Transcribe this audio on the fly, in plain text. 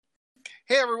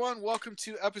Hey everyone, welcome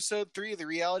to episode 3 of the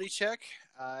Reality Check.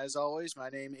 As always, my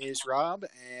name is Rob,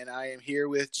 and I am here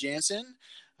with Jansen.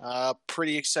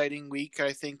 Pretty exciting week,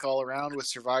 I think, all around with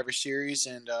Survivor Series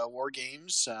and War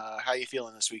Games. How you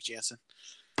feeling this week, Jansen?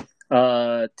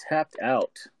 Tapped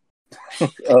out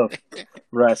of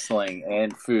wrestling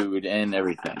and food and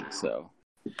everything. So,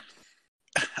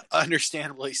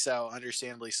 Understandably so.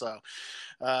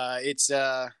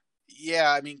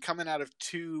 Coming out of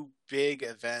two big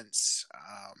events,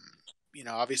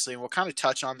 obviously we'll kind of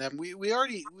touch on them. We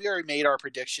already made our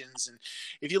predictions, and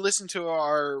if you listen to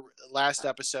our last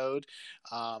episode,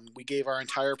 we gave our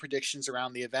entire predictions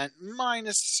around the event,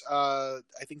 minus I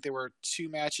think there were two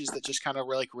matches that just kind of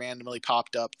randomly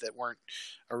popped up that weren't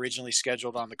originally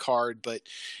scheduled on the card, but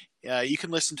you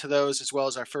can listen to those as well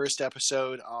as our first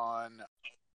episode on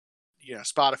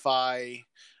Spotify,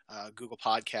 Google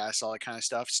Podcasts, all that kind of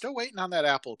stuff. Still waiting on that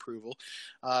Apple approval.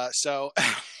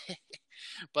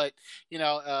 But,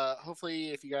 hopefully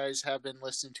if you guys have been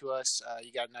listening to us,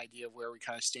 you got an idea of where we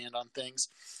kind of stand on things.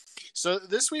 So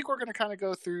this week we're going to kind of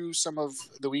go through some of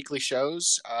the weekly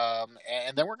shows,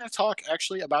 and then we're going to talk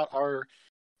actually about our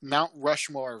Mount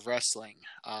Rushmore of wrestling,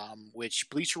 which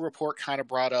Bleacher Report kind of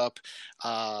brought up.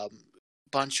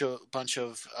 Bunch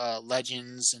of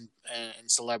legends and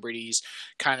celebrities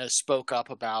kind of spoke up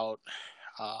about,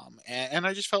 and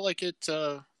I just felt like it.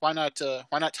 Why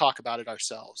not talk about it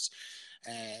ourselves,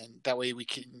 and that way we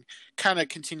can kind of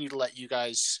continue to let you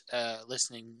guys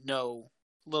listening know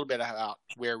a little bit about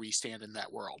where we stand in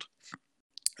that world.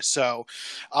 So,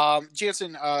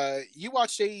 Jansen, you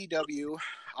watched AEW.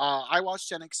 I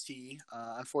watched NXT.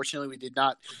 Unfortunately, we did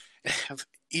not have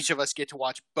each of us get to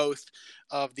watch both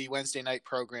of the Wednesday night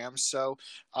programs. So,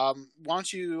 why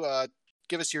don't you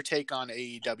give us your take on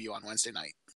AEW on Wednesday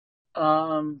night?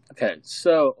 Okay.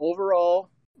 So overall,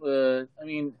 the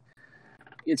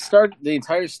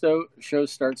entire show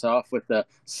starts off with the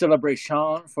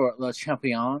celebration for Le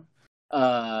Champion,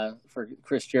 for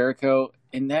Chris Jericho,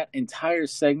 and that entire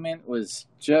segment was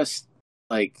just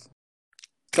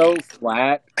so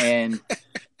flat. And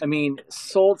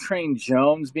Soul Train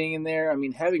Jones being in there,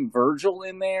 having Virgil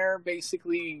in there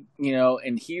basically,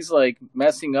 and he's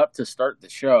messing up to start the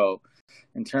show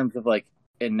in terms of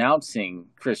announcing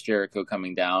Chris Jericho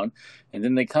coming down. And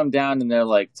then they come down and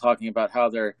they're talking about how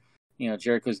they're,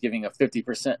 Jericho's giving a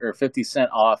 50% or 50 cent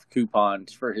off coupon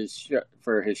for his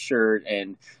shirt,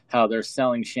 and how they're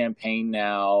selling champagne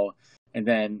now. And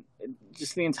then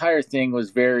just the entire thing was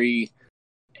very,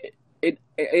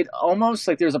 it almost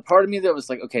there's a part of me that was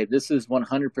okay, this is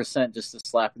 100% just a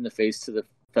slap in the face to the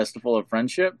Festival of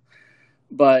Friendship.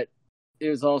 But it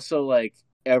was also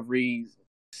every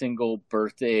single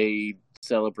birthday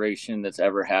celebration that's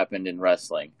ever happened in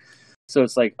wrestling. So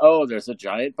it's oh, there's a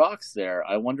giant box there.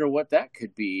 I wonder what that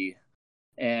could be.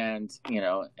 And,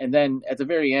 and then at the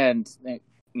very end,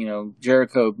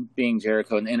 Jericho being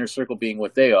Jericho and the Inner Circle being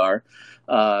what they are,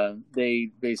 they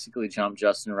basically jumped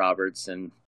Justin Roberts,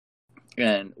 and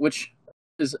which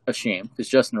is a shame because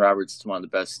Justin Roberts is one of the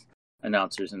best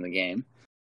announcers in the game.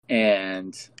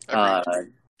 And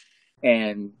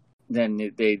and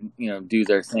then they do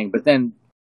their thing, but then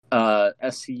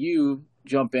SCU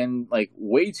jump in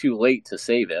way too late to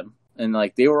save him, and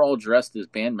they were all dressed as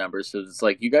band members, so it's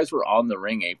you guys were on the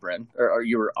ring apron, or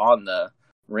you were on the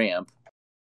ramp.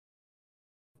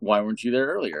 Why weren't you there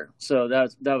earlier? So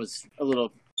that was a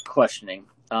little questioning.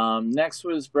 Next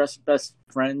was Best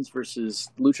Friends versus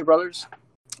Lucha Brothers.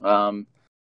 And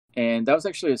that was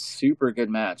actually a super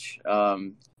good match.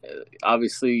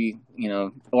 Obviously,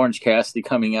 Orange Cassidy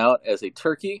coming out as a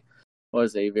turkey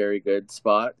was a very good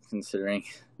spot, considering,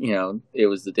 it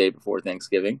was the day before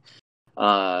Thanksgiving.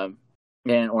 And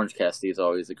Orange Cassidy is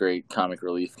always a great comic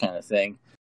relief kind of thing.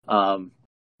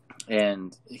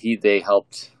 And he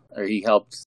helped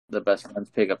the Best Friends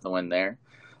pick up the win there.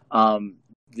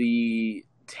 The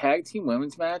tag team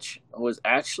women's match was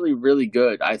actually really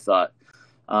good, I thought.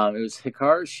 It was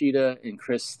Hikaru Shida and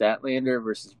Chris Statlander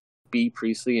versus Bea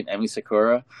Priestley and Emi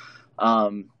Sakura.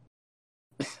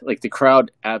 The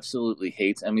crowd absolutely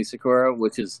hates Emi Sakura,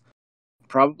 which is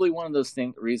probably one of those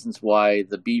reasons why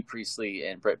the Bea Priestley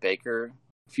and Britt Baker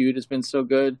feud has been so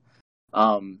good.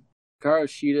 Hikaru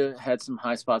Shida had some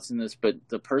high spots in this, but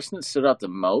the person that stood out the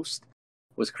most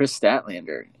was Chris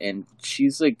Statlander, and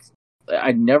she's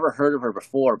I'd never heard of her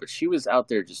before, but she was out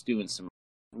there just doing some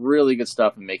really good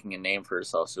stuff and making a name for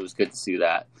herself. So it was good to see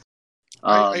that.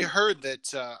 I heard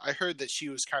that she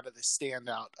was kind of the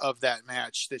standout of that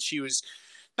match. That she was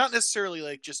not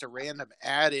necessarily just a random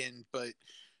add-in, but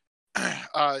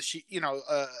she,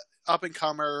 up and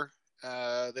comer,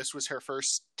 This was her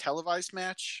first televised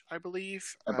match, I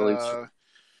believe. I believe so.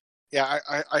 Yeah,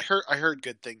 I heard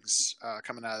good things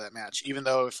coming out of that match. Even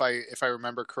though if I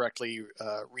remember correctly,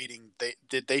 reading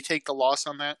did they take the loss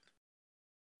on that?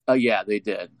 Yeah, they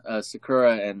did.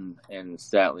 Sakura and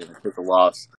Statlander took a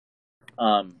loss.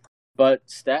 But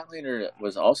Statlander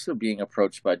was also being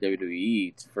approached by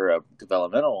WWE for a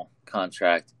developmental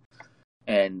contract,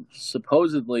 and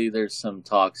supposedly there's some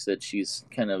talks that she's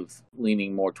kind of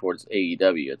leaning more towards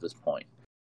AEW at this point.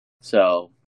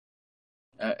 So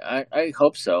I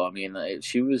hope so. I mean,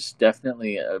 she was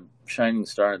definitely a shining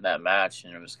star in that match,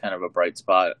 and it was kind of a bright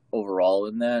spot overall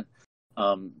in that.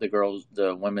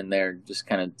 The women there just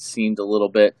kind of seemed a little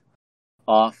bit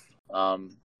off,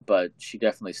 but she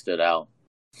definitely stood out.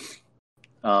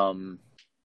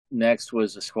 Next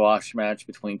was a squash match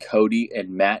between Cody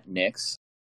and Matt Nix.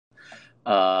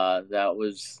 That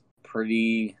was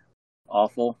pretty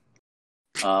awful.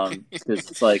 Because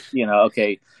it's like,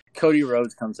 okay, Cody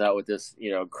Rhodes comes out with this,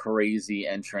 crazy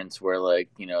entrance where, like,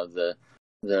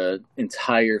 the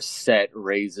entire set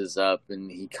raises up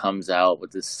and he comes out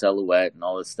with this silhouette and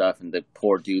all this stuff, and the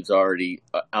poor dude's already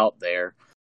out there.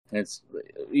 And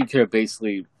you could have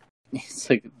basically, it's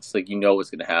like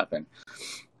what's going to happen.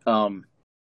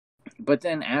 But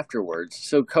then afterwards,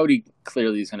 so Cody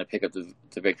clearly is going to pick up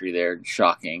the victory there,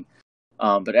 shocking.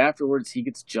 But afterwards, he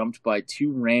gets jumped by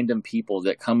two random people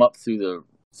that come up through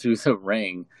the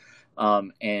ring,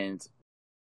 and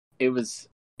it was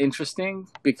interesting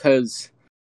because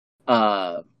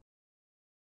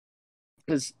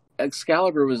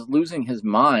Excalibur was losing his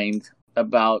mind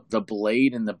about the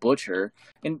Blade and the Butcher.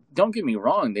 And don't get me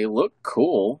wrong, they look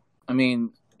cool. I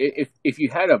mean, if you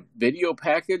had a video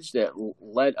package that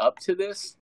led up to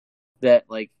this, that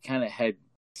like kind of had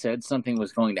said something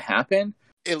was going to happen,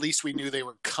 at least we knew they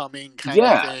were coming, kind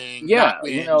of thing. Yeah,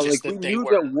 we knew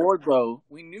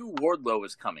Wardlow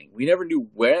was coming. We never knew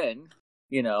when,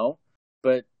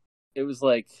 but it was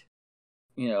like,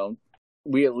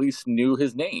 we at least knew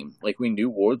his name. Like, we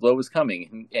knew Wardlow was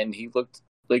coming, and he looked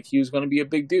like he was going to be a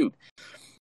big dude.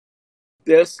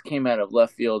 This came out of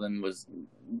left field, and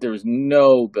there was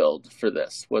no build for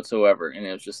this whatsoever, and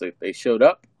it was just like they showed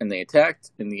up and they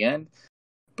attacked in the end.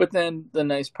 But then the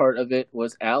nice part of it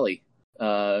was Allie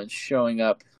showing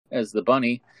up as the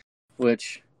bunny,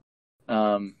 which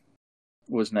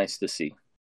was nice to see.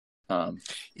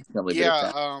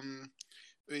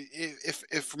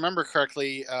 If remember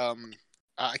correctly,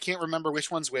 I can't remember which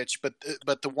one's which, but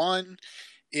the one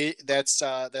that's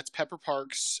Pepper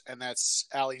Parks, and that's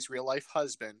Allie's real life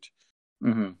husband.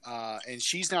 Mm-hmm. And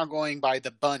she's now going by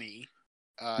the bunny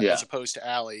as opposed to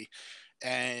Allie.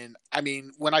 And I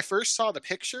mean, when I first saw the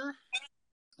picture,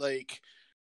 like,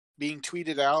 being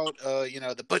tweeted out,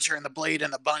 the Butcher and the Blade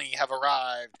and the bunny have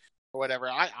arrived or whatever,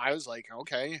 I was like,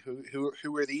 okay,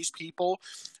 who are these people?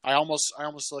 I almost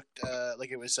looked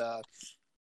like it was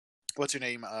what's her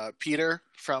name, Peter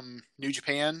from New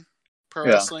Japan Pro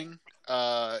Wrestling,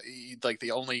 like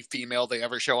the only female they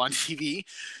ever show on TV.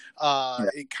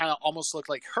 It kind of almost looked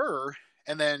like her,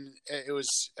 and then it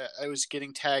was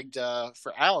getting tagged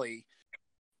for Allie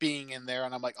being in there,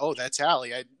 and I'm like, oh, that's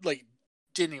Allie. I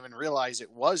didn't even realize it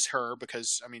was her,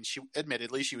 because I mean, she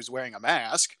was wearing a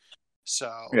mask.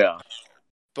 So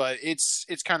but it's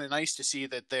kind of nice to see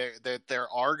that there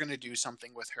are going to do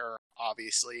something with her.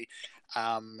 Obviously,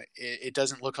 it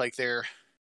doesn't look like they're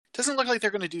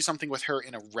going to do something with her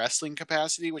in a wrestling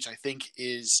capacity, which I think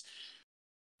is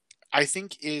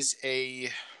a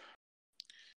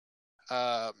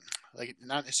like,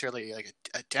 not necessarily like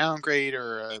a downgrade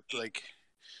or like,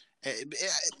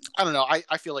 I don't know.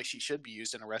 I feel like she should be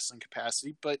used in a wrestling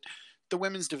capacity, but the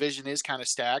women's division is kind of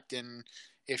stacked, and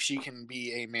if she can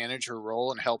be a manager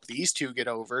role and help these two get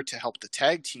over to help the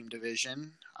tag team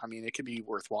division, I mean, it could be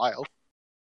worthwhile.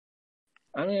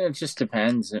 I mean, it just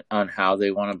depends on how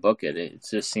they want to book it. It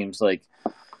just seems like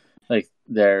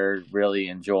they're really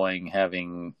enjoying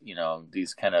having,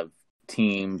 these kind of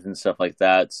teams and stuff like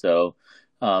that. So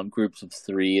groups of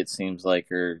three, it seems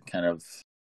like, are kind of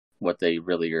what they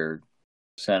really are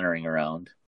centering around.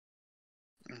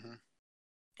 Mm-hmm.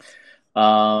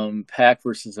 Pac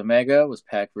versus Omega was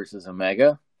Pac versus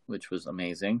Omega, which was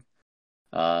amazing.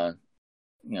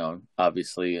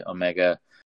 Obviously Omega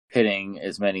hitting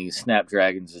as many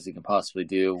Snapdragons as he can possibly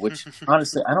do, which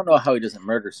honestly, I don't know how he doesn't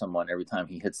murder someone every time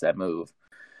he hits that move.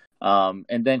 And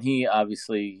then he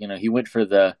obviously, he went for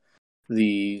the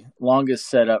longest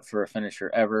setup for a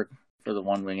finisher ever for the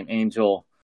One-Winged Angel,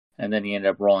 and then he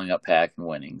ended up rolling up Pac and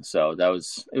winning. So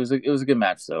it was a good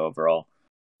match though overall.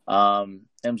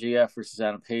 MJF versus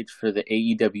Adam Page for the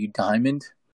AEW Diamond,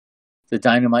 the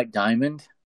Dynamite Diamond.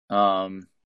 Um,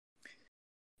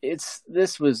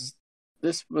 this was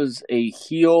a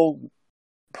heel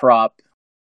prop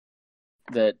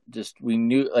that just we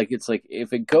knew, like, it's like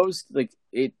if it goes, like,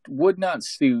 it would not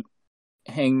suit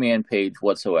Hangman Page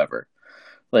whatsoever.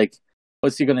 Like,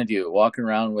 what's he gonna do? Walking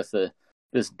around with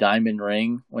this diamond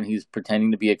ring when he's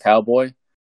pretending to be a cowboy?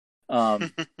 No,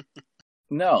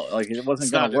 like, it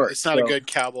wasn't gonna work. It's not a good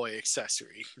cowboy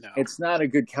accessory. No, it's not a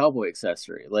good cowboy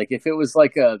accessory. Like, if it was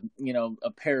like a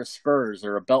pair of spurs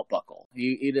or a belt buckle,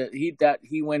 he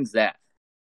wins that,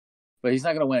 but he's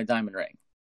not gonna win a diamond ring.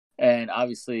 And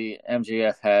obviously,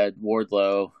 MJF had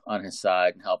Wardlow on his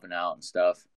side and helping out and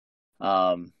stuff.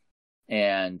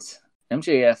 And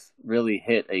MJF really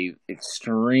hit a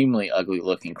extremely ugly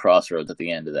looking crossroads at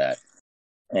the end of that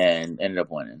and ended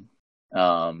up winning.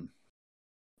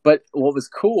 But what was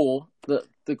cool, the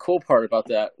cool part about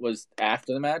that was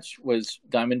after the match was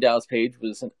Diamond Dallas Page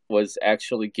was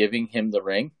actually giving him the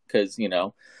ring, because,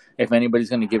 if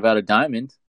anybody's going to give out a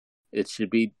diamond, it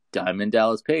should be Diamond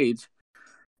Dallas Page.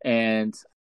 And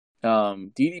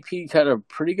DDP cut a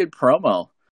pretty good promo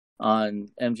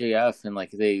on MJF, and like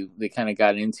they kind of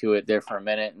got into it there for a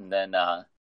minute, and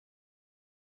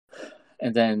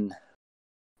then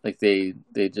like they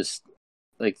just,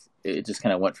 like, it just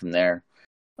kind of went from there.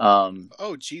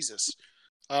 Oh Jesus.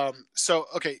 So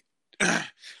okay, to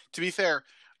be fair,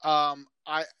 I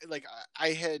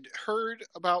had heard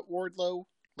about Wardlow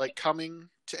like coming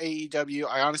to AEW.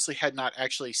 I honestly had not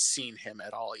actually seen him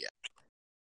at all yet.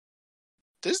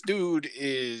 This dude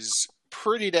is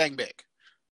pretty dang big.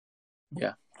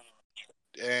 Yeah.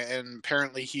 And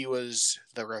apparently he was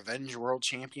the Revenge World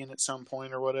Champion at some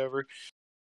point or whatever.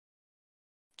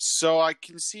 So I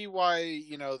can see why,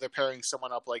 they're pairing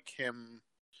someone up like him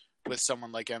with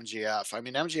someone like MJF. I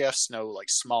mean, MJF's no like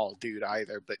small dude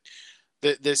either, but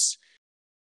this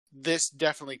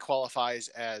definitely qualifies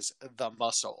as the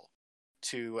muscle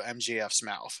to MJF's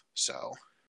mouth. So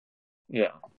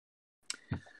yeah.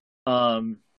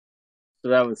 So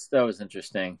that was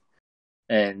interesting.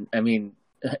 And I mean,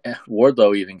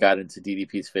 Wardlow even got into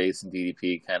DDP's face, and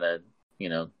DDP kind of,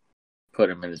 put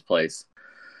him in his place.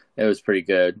 It was pretty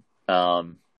good.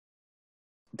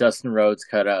 Dustin Rhodes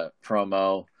cut a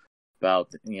promo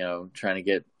about, trying to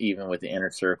get even with the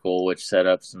Inner Circle, which set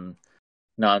up some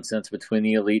nonsense between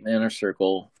the Elite and Inner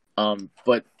Circle.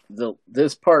 But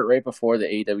this part right before the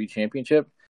AEW Championship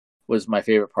was my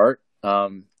favorite part,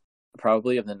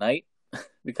 probably of the night,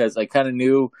 because I kind of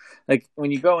knew, like,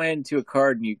 when you go into a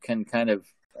card and you can kind of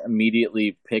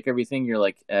immediately pick everything, you're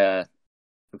like,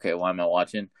 okay, why am I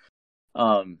watching?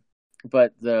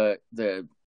 But the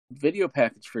video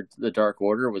package for the Dark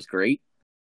Order was great.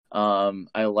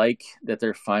 I like that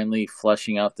they're finally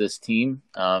fleshing out this team.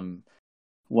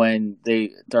 When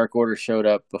Dark Order showed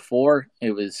up before,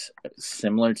 it was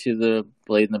similar to the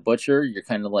Blade and the Butcher. You're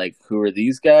kind of like, who are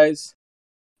these guys?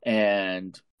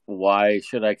 And why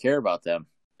should I care about them?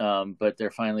 But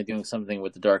they're finally doing something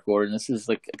with the Dark Order. And this is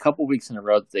like a couple weeks in a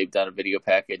row that they've done a video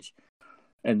package.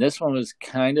 And this one was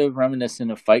kind of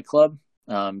reminiscent of Fight Club,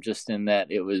 just in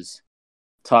that it was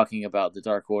talking about the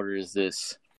Dark Order as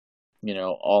this,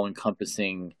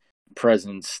 all-encompassing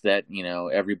presence that,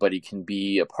 everybody can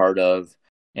be a part of.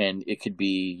 And it could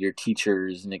be your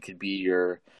teachers, and it could be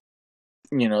your,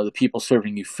 the people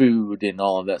serving you food and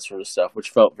all of that sort of stuff, which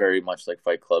felt very much like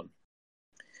Fight Club.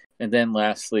 And then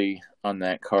lastly on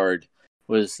that card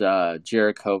was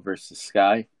Jericho versus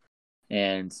Sky.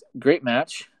 And great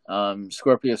match.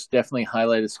 Scorpio's definitely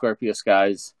highlighted Scorpio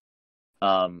Sky's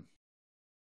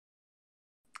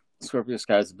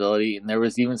ability. And there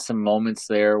was even some moments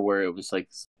there where it was like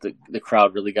the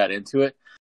crowd really got into it.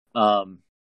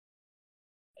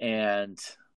 And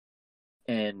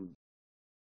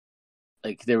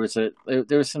like there was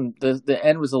some, the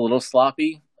end was a little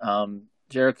sloppy.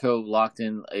 Jericho locked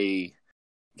in a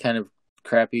kind of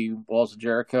crappy Walls of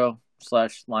Jericho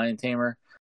 / Lion Tamer.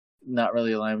 Not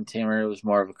really a Lion Tamer, it was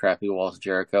more of a crappy Walls of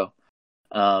Jericho.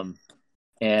 And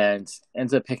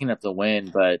ends up picking up the win.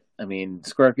 But I mean,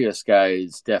 Scorpio Sky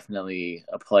is definitely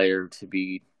a player to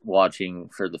be watching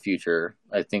for the future.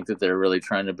 I think that they're really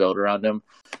trying to build around him,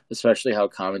 especially how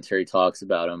commentary talks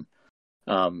about him.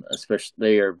 Especially,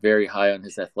 they are very high on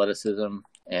his athleticism,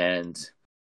 and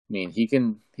I mean, he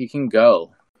can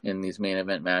go in these main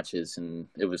event matches, and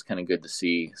it was kind of good to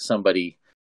see somebody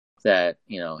that,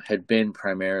 had been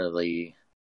primarily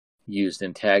used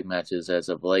in tag matches as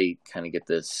of late kind of get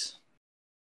this,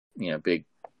 big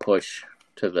push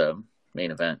to the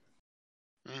main event.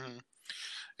 Mm-hmm.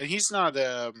 And he's not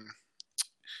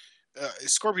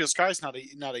Scorpio Sky's not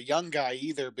a young guy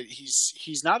either, but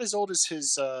he's not as old as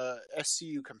his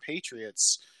SCU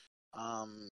compatriots.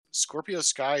 Scorpio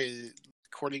Sky,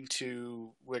 according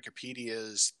to Wikipedia,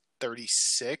 is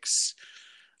 36.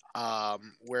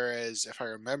 Whereas if I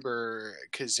remember,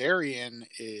 Kazarian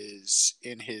is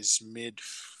in his mid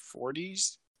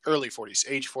 40s, early 40s,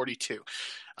 age 42.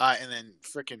 And then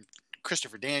frickin'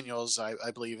 Christopher Daniels,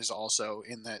 I believe, is also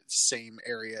in that same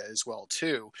area as well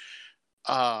too.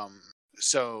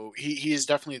 So he is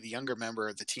definitely the younger member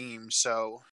of the team.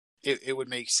 So it would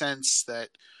make sense that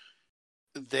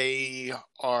they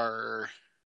are,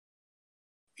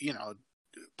 you know,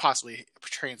 possibly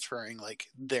transferring like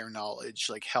their knowledge,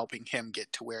 like helping him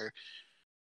get to where,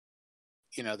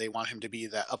 you know, they want him to be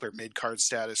that upper mid card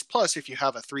status. Plus, if you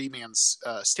have a 3-man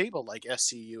stable like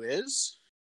SCU is,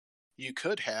 you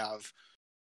could have,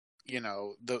 you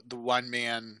know, the one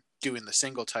man doing the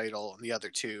single title and the other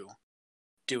two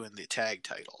doing the tag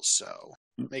titles. So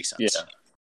makes sense. Yeah.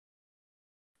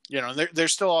 You know,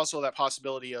 there's still also that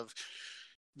possibility of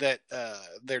that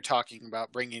they're talking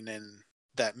about bringing in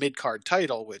that mid card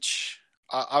title, which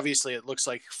obviously it looks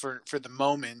like for the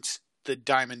moment the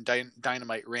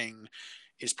Dynamite ring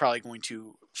is probably going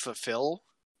to fulfill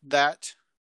that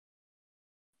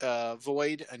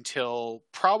void until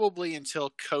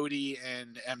Cody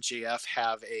and MJF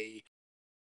have a,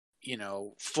 you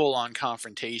know, full on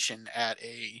confrontation at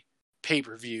a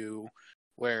pay-per-view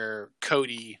where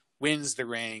Cody wins the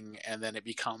ring and then it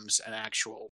becomes an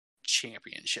actual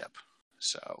championship.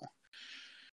 So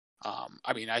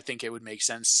I mean, I think it would make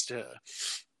sense to,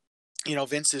 you know,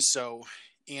 Vince is so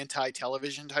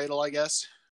anti-television title, I guess,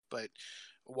 but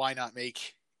why not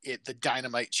make it the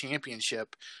Dynamite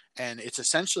Championship? And it's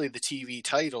essentially the TV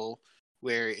title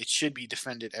where it should be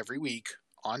defended every week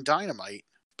on Dynamite,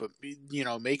 but, you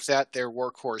know, make that their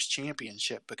workhorse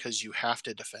championship because you have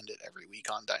to defend it every week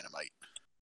on Dynamite.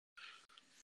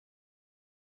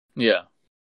 Yeah.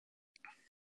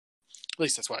 At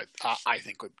least that's what I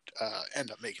think would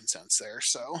end up making sense there.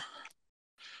 So,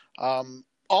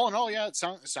 all in all, yeah, it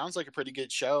sounds like a pretty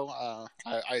good show.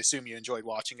 I assume you enjoyed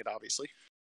watching it, obviously.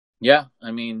 Yeah,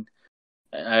 I mean,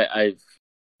 I've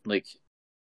like,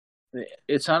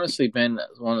 it's honestly been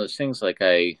one of those things. Like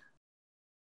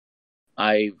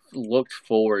I looked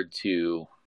forward to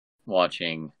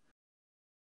watching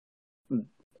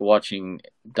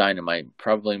Dynamite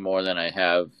probably more than I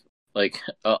have, like,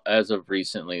 as of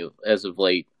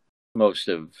late, most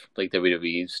of like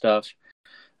WWE stuff.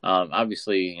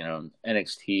 Obviously, you know,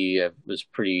 NXT was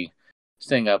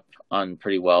staying up on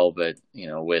pretty well, but, you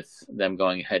know, with them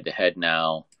going head to head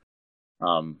now,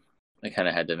 I kind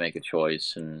of had to make a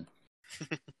choice. And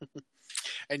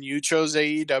and you chose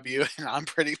AEW, and I'm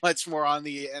pretty much more on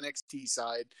the NXT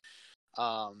side,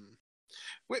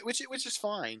 which is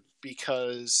fine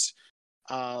because,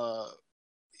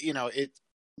 you know,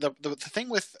 the thing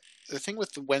with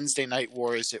the Wednesday Night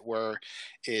War, as it were,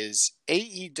 is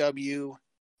AEW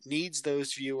needs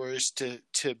those viewers to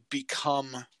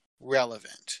become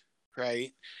relevant,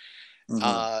 right?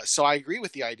 mm-hmm. So I agree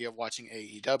with the idea of watching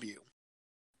AEW,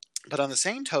 but on the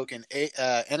same token,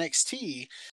 NXT,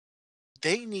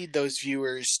 they need those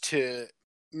viewers to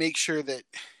make sure that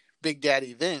Big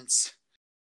Daddy Vince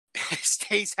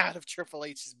stays out of Triple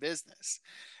H's business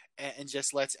and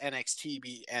just lets NXT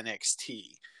be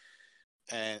NXT.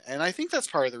 And I think that's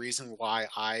part of the reason why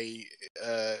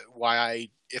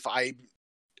if I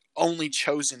only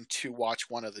chosen to watch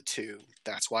one of the two,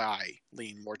 that's why I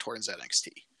lean more towards NXT.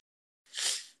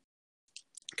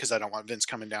 Because I don't want Vince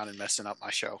coming down and messing up my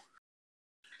show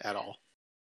at all.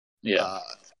 Yeah.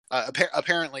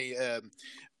 Apparently,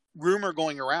 rumor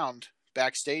going around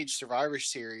backstage Survivor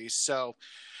Series. So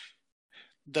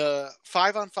the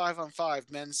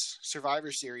 5-on-5-on-5 men's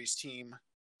Survivor Series team,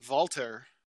 Walter,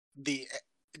 the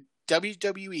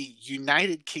WWE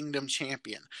United Kingdom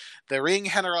champion, the Ring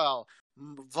General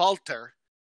Walter,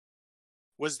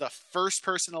 was the first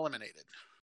person eliminated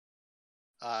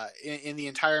in the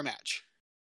entire match.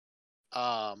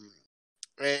 And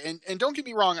don't get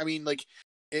me wrong, I mean, like,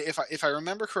 if I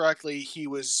remember correctly, he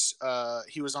was on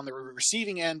the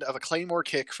receiving end of a Claymore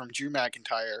kick from Drew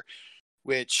McIntyre,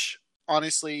 which,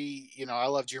 honestly, you know, I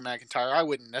love Drew McIntyre. I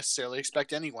wouldn't necessarily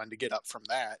expect anyone to get up from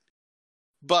that.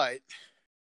 But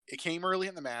it came early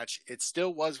in the match. It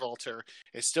still was Walter.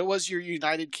 It still was your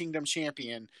United Kingdom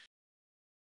champion.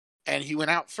 And he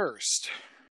went out first.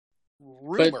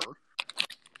 Rumor.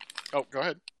 Oh, go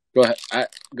ahead. Go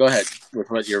ahead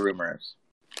with what your rumor is.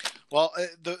 Well,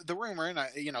 the rumor, and I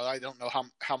don't know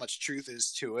how much truth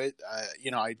is to it.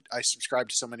 I subscribe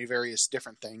to so many various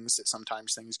different things that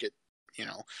sometimes things get,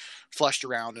 flushed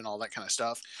around and all that kind of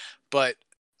stuff. But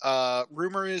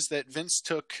rumor is that Vince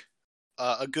took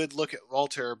a good look at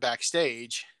Walter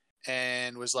backstage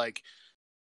and was like,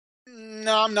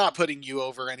 No, I'm not putting you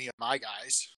over any of my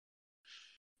guys.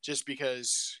 Just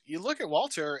because you look at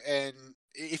Walter, and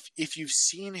if you've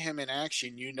seen him in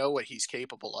action, you know what he's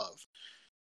capable of.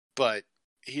 But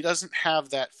he doesn't have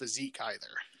that physique either.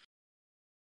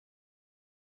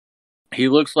 He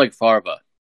looks like Farva.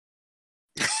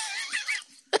 I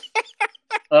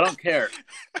don't care.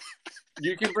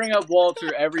 You can bring up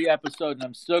Walter every episode, and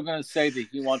I'm still going to say that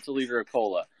he wants a liter of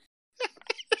cola.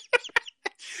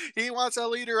 He wants a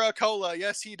liter of cola.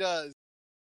 Yes, he does.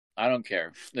 I don't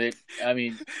care. The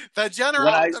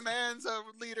general demands a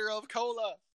liter of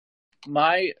cola.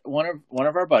 One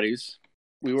of our buddies,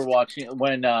 we were watching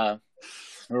the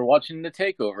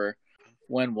takeover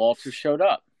when Walter showed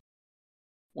up.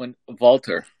 And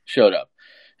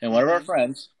one of our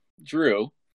friends,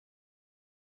 Drew,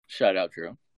 shout out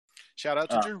Drew. Shout out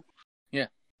to Drew. Yeah,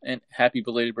 and happy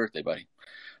belated birthday, buddy.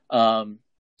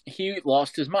 He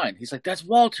lost his mind. He's like, "That's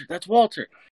Walter. That's Walter,"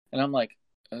 and I'm like,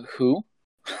 "Who?"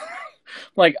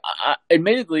 Like,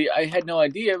 admittedly, I had no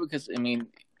idea because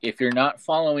if you weren't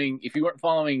following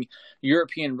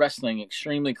European wrestling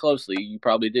extremely closely, you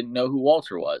probably didn't know who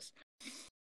Walter was.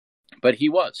 But he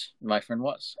was. My friend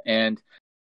was, and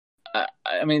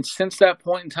since that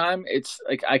point in time, it's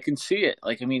like I can see it.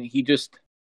 Like,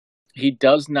 he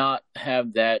does not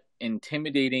have that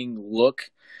intimidating look.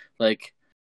 Like,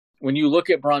 when you look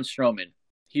at Braun Strowman,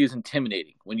 he is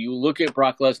intimidating. When you look at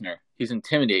Brock Lesnar, he's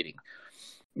intimidating.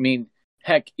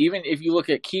 Heck, even if you look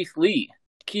at Keith Lee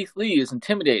is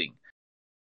intimidating.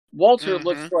 Walter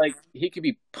looks like he could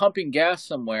be pumping gas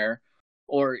somewhere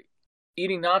or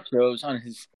eating nachos on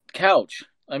his couch.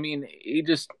 He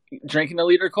just drinking a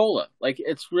liter of cola. Like,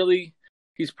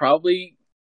 he's probably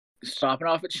stopping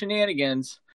off at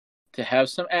Shenanigans to have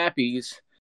some appies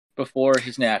before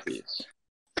his nappies.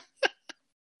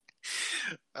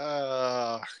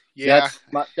 Yeah.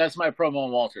 That's my promo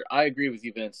on Walter. I agree with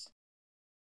you, Vince.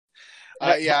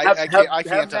 I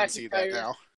can't unsee that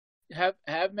now. Have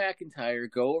McIntyre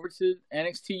go over to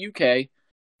NXT UK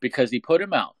because he put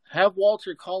him out. Have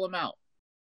Walter call him out.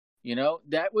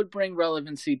 That would bring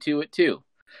relevancy to it too.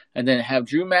 And then have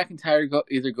Drew McIntyre go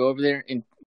over there, and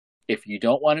if you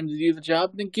don't want him to do the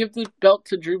job, then give the belt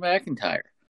to Drew McIntyre.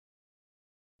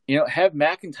 Have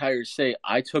McIntyre say,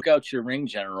 "I took out your ring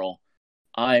general.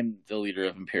 I'm the leader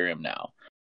of Imperium now."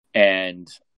 And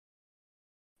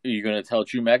are you going to tell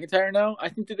Drew McIntyre no? I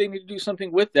think that they need to do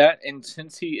something with that. And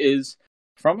since he is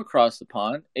from across the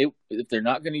pond, if they're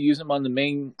not going to use him on the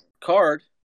main card,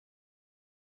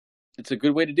 it's a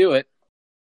good way to do it.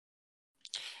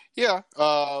 Yeah.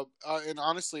 And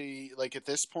honestly, like, at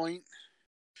this point,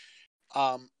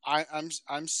 I'm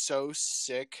so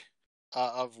sick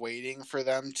of waiting for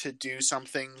them to do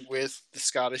something with the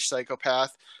Scottish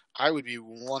Psychopath. I would be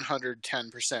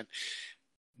 110%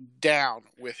 down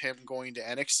with him going to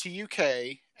NXT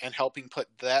UK and helping put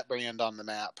that brand on the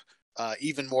map,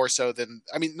 even more so than,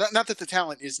 not that the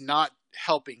talent is not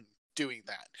helping doing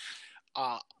that,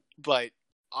 but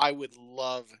I would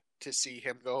love to see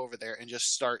him go over there and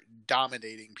just start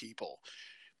dominating people,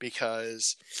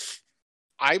 because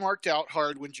I marked out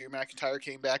hard when Drew McIntyre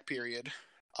came back, period.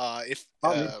 Me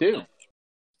too.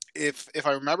 If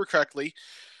I remember correctly,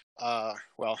 I'm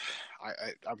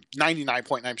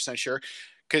 99.9% sure,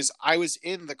 because I was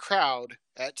in the crowd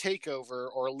at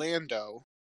TakeOver Orlando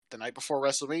the night before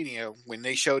WrestleMania when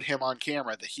they showed him on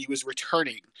camera that he was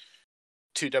returning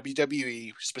to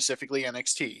WWE, specifically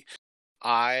NXT.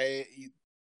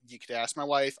 You could ask my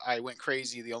wife, I went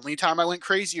crazy. The only time I went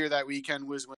crazier that weekend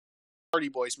was when Party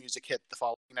Boys music hit the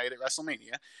following night at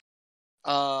WrestleMania.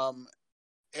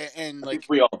 And like,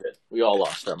 we all did. We all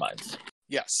lost our minds.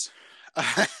 Yes.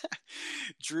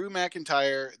 Drew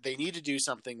McIntyre, they need to do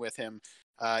something with him.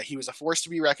 He was a force to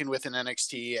be reckoned with in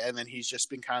NXT, and then he's just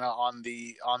been kind of on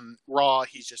Raw.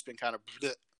 He's just been kind of,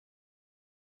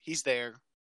 he's there.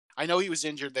 I know he was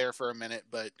injured there for a minute,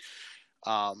 but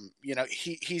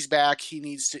he's back. He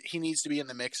needs to be in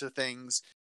the mix of things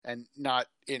and not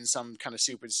in some kind of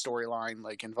stupid storyline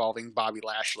like involving Bobby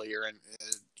Lashley or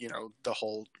the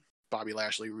whole Bobby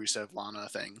Lashley Rusev Lana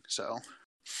thing. So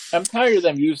I'm tired of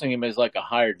them using him as like a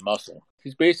hired muscle.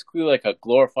 He's basically like a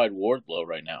glorified Wardlow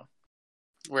right now,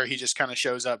 where he just kind of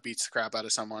shows up, beats the crap out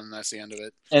of someone, and that's the end of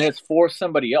it. And it's for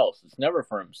somebody else. It's never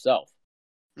for himself.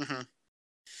 Mm-hmm.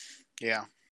 Yeah.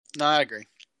 No, I agree.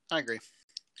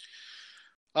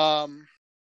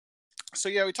 So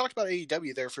yeah, we talked about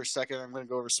AEW there for a second. I'm going to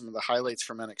go over some of the highlights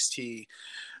from NXT.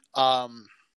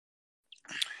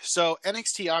 So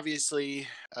NXT, obviously,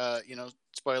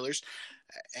 spoilers,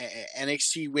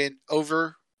 NXT went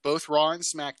over both Raw and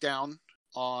SmackDown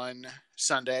on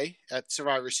Sunday at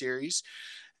Survivor Series.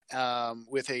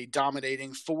 with a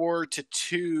dominating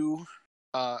 4-2,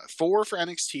 4 for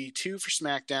NXT, 2 for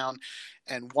SmackDown,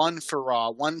 and 1 for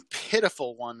Raw. One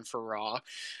pitiful one for Raw.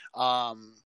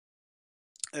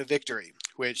 A victory,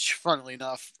 which, funnily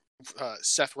enough,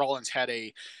 Seth Rollins had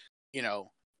a,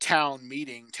 town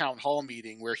hall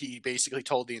meeting, where he basically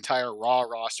told the entire Raw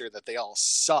roster that they all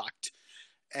sucked,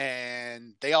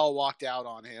 and they all walked out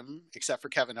on him, except for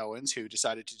Kevin Owens, who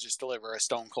decided to just deliver a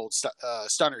stone cold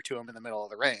stunner to him in the middle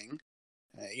of the ring,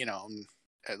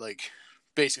 like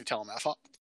basically tell him F up.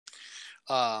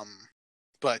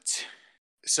 But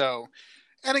so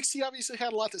NXT obviously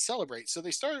had a lot to celebrate. So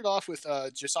they started off with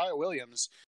Josiah Williams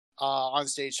on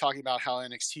stage talking about how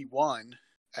NXT won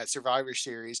at Survivor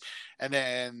Series, and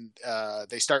then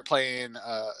they start playing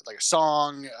like a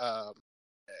song.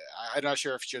 I'm not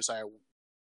sure if Josiah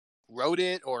wrote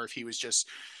it or if he was just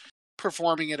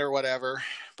performing it or whatever,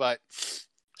 but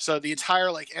so the entire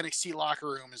like NXT locker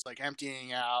room is like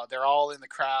emptying out. They're all in the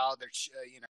crowd. They're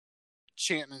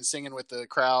chanting and singing with the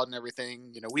crowd and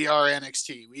everything. We are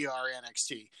NXT. We are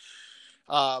NXT.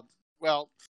 Well,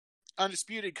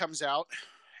 Undisputed comes out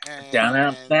and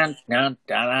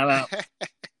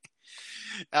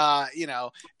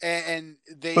and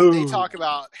they talk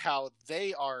about how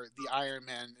they are the Iron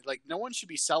Man. Like, no one should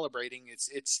be celebrating.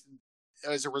 It's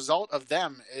as a result of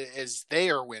them as they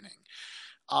are winning.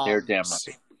 They're damn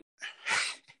right.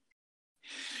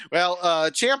 Well,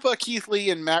 Ciampa, Keith Lee,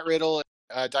 and Matt Riddle,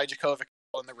 Dijakovic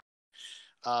in the ring.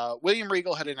 William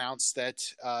Regal had announced that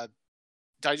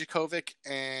Dijakovic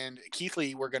and Keith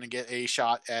Lee were going to get a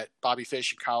shot at Bobby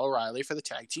Fish and Kyle O'Reilly for the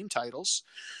tag team titles.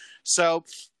 So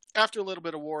after a little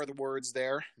bit of War of the Words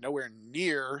there, nowhere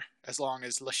near as long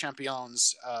as Le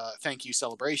Champion's thank you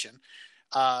celebration,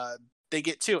 they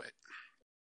get to it.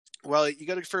 Well, you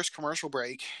go to the first commercial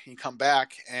break, you come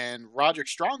back, and Roderick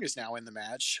Strong is now in the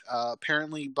match.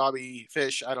 Apparently, Bobby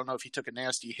Fish, I don't know if he took a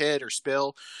nasty hit or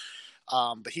spill,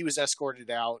 but he was escorted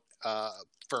out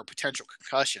for a potential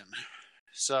concussion.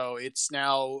 So it's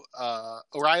now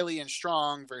O'Reilly and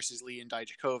Strong versus Lee and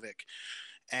Dijakovic.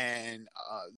 And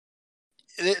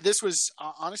this was,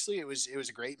 honestly, it was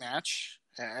a great match,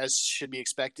 as should be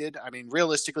expected. I mean,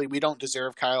 realistically, we don't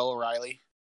deserve Kyle O'Reilly.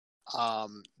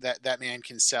 That man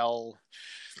can sell,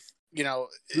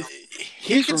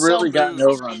 he's really gotten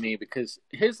over on me, because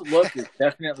his look is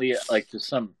definitely like just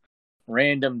some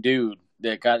random dude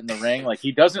that got in the ring. Like,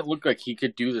 he doesn't look like he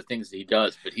could do the things that he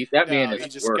does, but he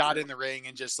just got in the ring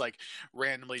and just like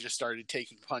randomly just started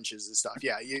taking punches and stuff.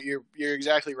 Yeah, you're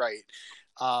exactly right.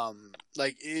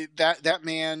 That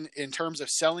man, in terms of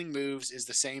selling moves, is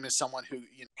the same as someone who,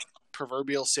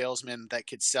 proverbial salesman that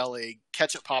could sell a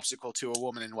ketchup popsicle to a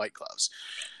woman in white gloves.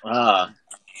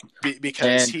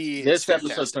 Because this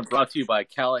episode's been brought to you by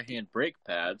Callahan brake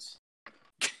pads.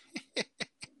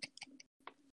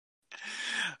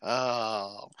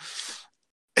 Oh,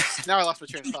 now I lost my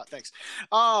train of thought. Thanks.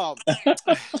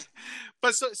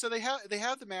 But so they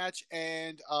have the match,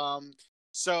 and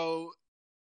so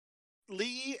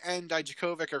Lee and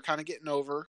Dijakovic are kind of getting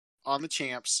over on the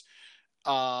champs.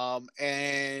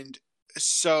 And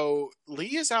so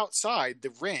Lee is outside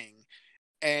the ring,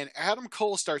 and Adam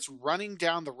Cole starts running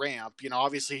down the ramp.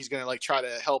 Obviously he's going to try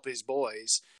to help his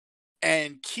boys.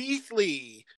 And Keith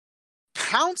Lee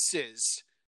pounces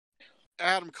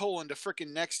Adam Cole into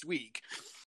freaking next week.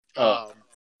 I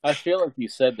feel like you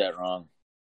said that wrong.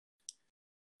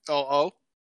 Oh?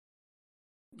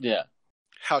 Yeah.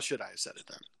 How should I have said it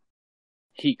then?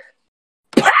 He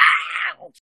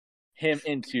him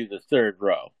into the third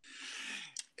row.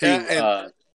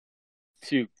 To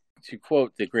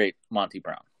quote the great Monty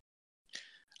Brown.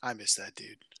 I miss that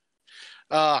dude.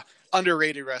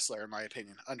 Underrated wrestler, in my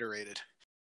opinion. Underrated.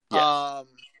 Yes.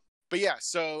 But yeah,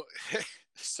 so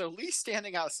Lee's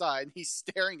standing outside, and he's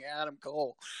staring at Adam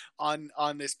Cole on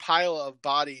this pile of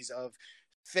bodies of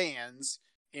fans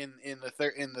in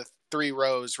the 3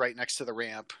 rows right next to the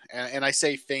ramp. And I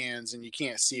say fans, and you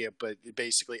can't see it, but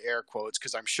basically air quotes,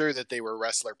 because I'm sure that they were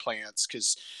wrestler plants,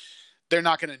 because they're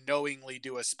not going to knowingly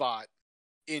do a spot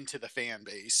into the fan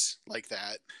base like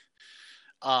that.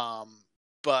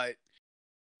 But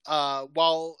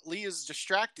while Lee is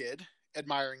distracted,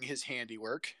 admiring his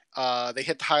handiwork, they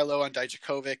hit the high-low on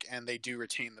Dijakovic, and they do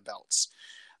retain the belts.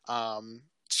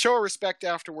 Show of respect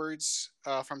afterwards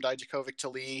from Dijakovic to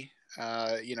Lee.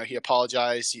 He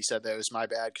apologized. He said that it was my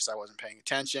bad because I wasn't paying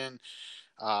attention.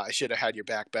 I should have had your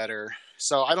back better.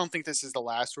 So I don't think this is the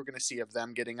last we're going to see of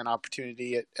them getting an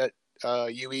opportunity at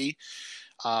UE,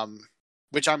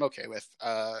 which I'm okay with.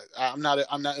 I'm not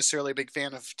necessarily a big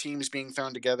fan of teams being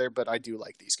thrown together, but I do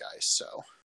like these guys. So,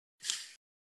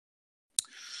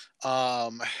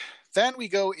 Then we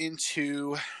go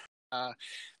into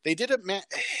they did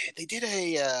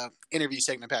a interview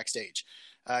segment backstage.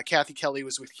 Kathy Kelly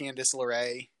was with Candice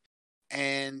LeRae,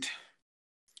 and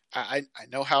I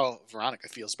know how Veronica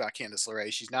feels about Candice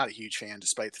LeRae. She's not a huge fan,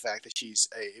 despite the fact that she's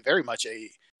very much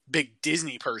a big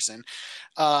Disney person.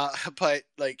 But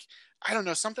like, I don't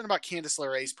know, something about Candice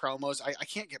LeRae's promos, I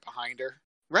can't get behind her.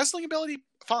 Wrestling ability,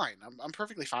 fine. I'm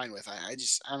perfectly fine with. I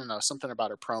don't know, something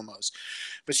about her promos.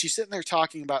 But she's sitting there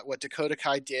talking about what Dakota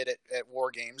Kai did at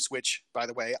War Games, which, by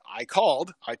the way, I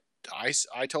called. I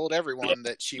told everyone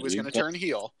that she was going to turn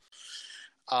heel,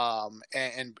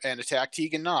 and attack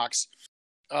Tegan Knox.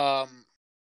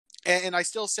 And I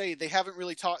still say they haven't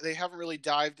really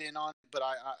dived in on it, but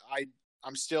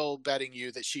I'm still betting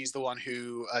you that she's the one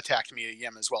who attacked Mia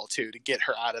Yim as well too, to get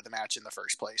her out of the match in the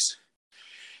first place.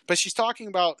 But she's talking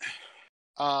about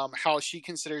how she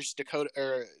considers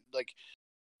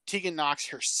Tegan Knox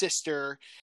her sister,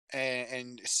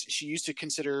 and she used to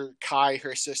consider Kai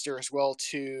her sister as well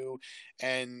too.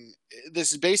 And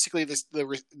this is basically a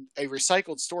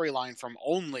recycled storyline from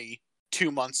only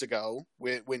 2 months ago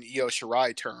when Io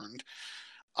Shirai turned.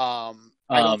 I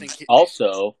don't think.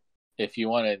 Also, if you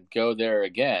want to go there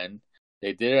again,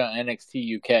 they did it on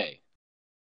NXT UK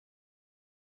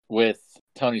with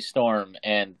Toni Storm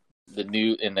and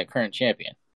the current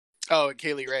champion. Oh,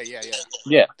 Kaylee Ray, yeah.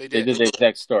 Yeah, they did the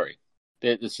exact story.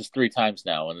 This is 3 times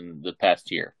now in the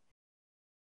past year.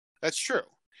 That's true.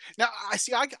 Now,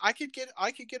 I could get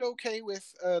okay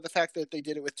with the fact that they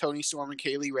did it with Toni Storm and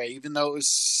Kaylee Ray, even though it was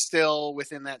still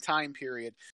within that time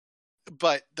period.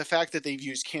 But the fact that they've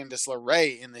used Candice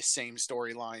LeRae in this same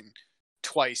storyline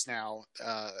twice now,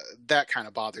 that kind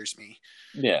of bothers me.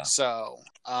 Yeah. So,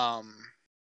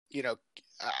 you know,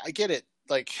 I get it.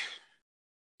 Like,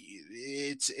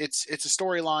 it's a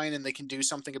storyline, and they can do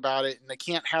something about it, and they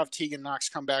can't have Tegan Knox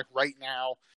come back right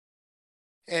now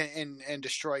and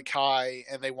destroy Kai,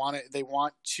 and they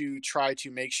want to try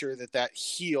to make sure that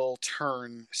heel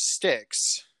turn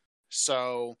sticks.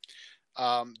 So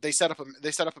they set up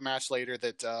a match later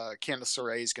that Candice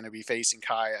LeRae is going to be facing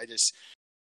Kai.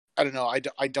 I don't know.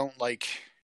 I don't like.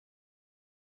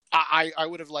 I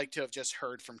would have liked to have just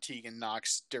heard from Tegan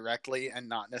Knox directly and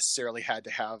not necessarily had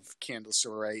to have Candice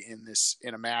LeRae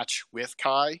in a match with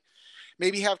Kai.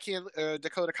 Maybe have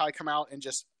Dakota Kai come out and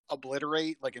just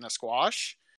obliterate like in a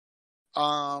squash.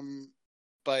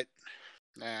 But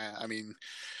I mean,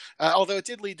 although it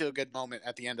did lead to a good moment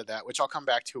at the end of that, which I'll come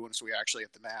back to once we actually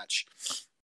hit the match.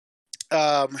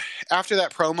 After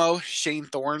that promo, Shane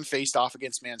Thorne faced off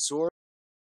against Mansoor.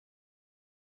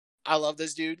 I love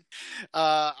this dude.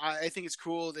 I think it's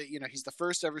cool that, he's the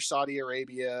first ever Saudi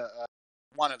Arabia,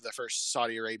 one of the first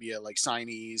Saudi Arabia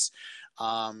signees.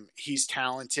 He's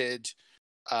talented.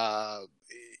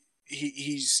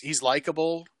 He's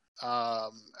likable.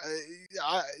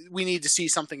 We need to see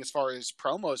something as far as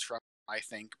promos from him, I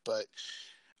think, but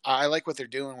I like what they're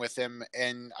doing with him,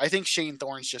 and I think Shane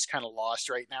Thorne's just kind of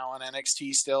lost right now on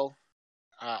NXT still.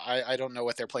 I don't know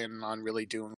what they're planning on really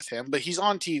doing with him, but he's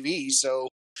on TV, so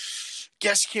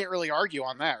guess you can't really argue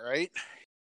on that, right?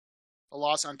 A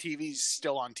loss on TV is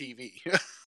still on TV.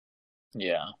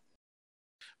 Yeah.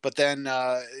 But then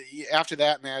after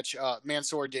that match,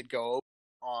 Mansoor did go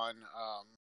on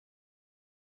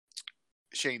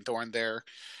Shane Thorne there.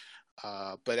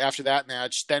 But after that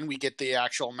match, then we get the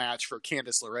actual match for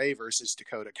Candice LeRae versus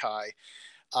Dakota Kai.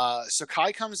 So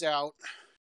Kai comes out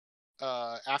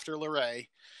after LeRae.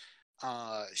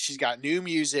 She's got new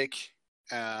music.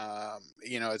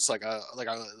 It's like a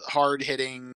hard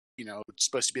hitting, it's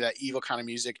supposed to be that evil kind of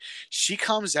music. She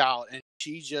comes out and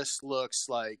she just looks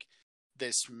like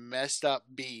this messed up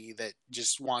bee that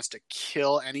just wants to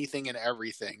kill anything and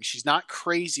everything. She's not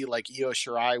crazy like Io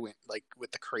Shirai went, like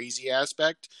with the crazy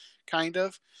aspect, kind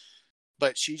of,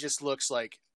 but she just looks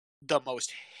like the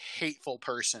most hateful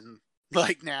person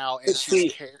now. And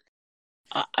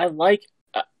I like.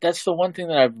 That's the one thing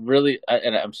that I've really,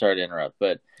 and I'm sorry to interrupt,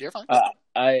 but you're fine.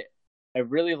 I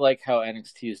really like how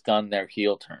NXT has done their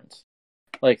heel turns.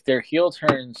 Like their heel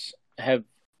turns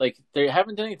they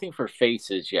haven't done anything for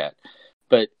faces yet,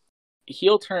 but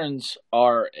heel turns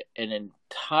are an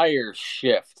entire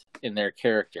shift in their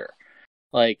character.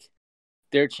 Like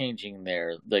they're changing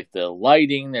the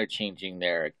lighting, they're changing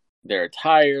their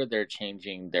attire, they're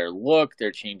changing their look,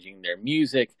 they're changing their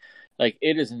music. Like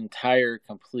it is an entire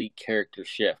complete character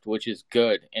shift, which is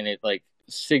good, and it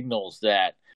signals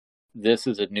that this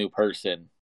is a new person.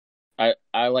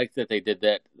 I like that they did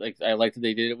that. I like that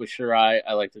they did it with Shirai.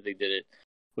 I like that they did it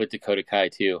with Dakota Kai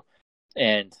too.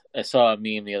 And I saw a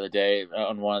meme the other day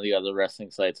on one of the other wrestling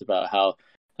sites about how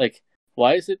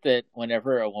Why is it that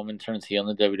whenever a woman turns heel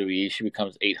in the WWE, she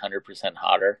becomes 800%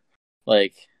 hotter?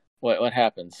 Like, what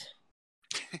happens?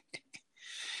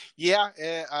 Yeah,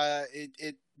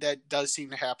 it that does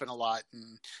seem to happen a lot,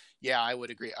 and yeah, I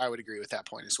would agree. I would agree with that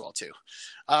point as well too.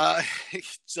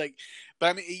 It's like,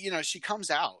 but I mean, she comes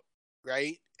out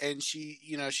right, and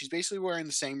she's basically wearing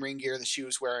the same ring gear that she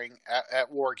was wearing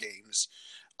at War Games,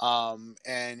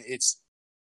 and it's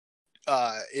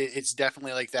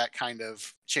definitely like that kind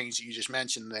of change that you just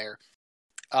mentioned there,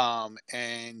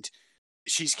 and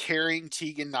she's carrying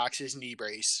Tegan Knox's knee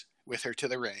brace with her to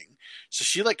the ring. So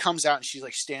she like comes out and she's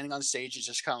like standing on stage and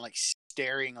just kind of like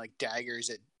staring like daggers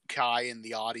at Kai in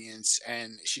the audience,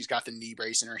 and she's got the knee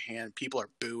brace in her hand. People are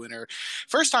booing her.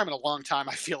 First time in a long time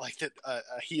I feel like that a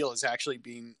heel is actually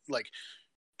being like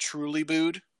truly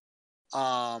booed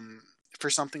for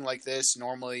something like this.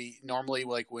 Normally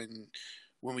like when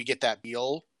we get that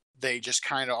heel, they just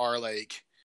kind of are like,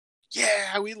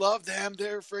 yeah, we love them,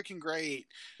 they're freaking great.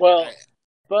 Well,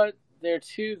 but there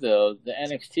too, though, the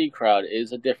NXT crowd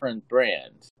is a different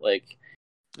brand. Like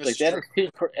the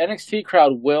NXT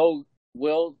crowd will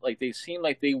like, they seem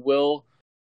like they will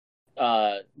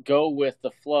go with the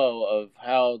flow of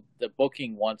how the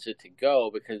booking wants it to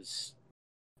go, because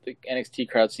the NXT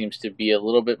crowd seems to be a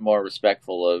little bit more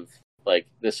respectful of, like,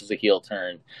 this is a heel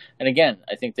turn. And again,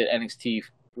 I think that NXT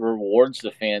rewards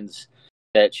the fans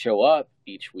that show up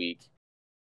each week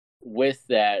with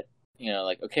that,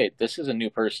 like, okay, this is a new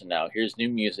person now. Here's new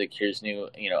music. Here's new,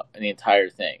 the entire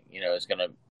thing, is going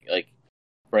to, like,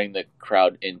 bring the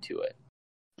crowd into it.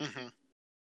 Mm-hmm.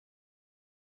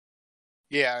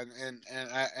 Yeah,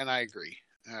 and I agree.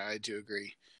 I do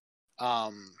agree.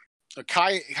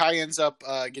 Kai ends up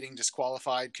getting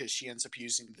disqualified because she ends up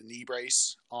using the knee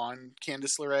brace on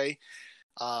Candice LeRae.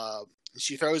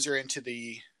 She throws her into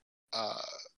the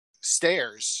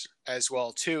stairs as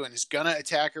well too, and is gonna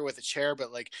attack her with a chair,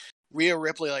 but like Rhea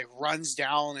Ripley like runs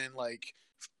down and like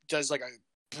does like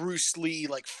a Bruce Lee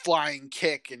like flying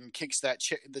kick and kicks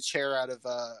the chair out of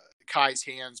Kai's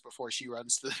hands before she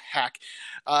runs to the back.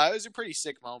 It was a pretty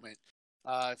sick moment.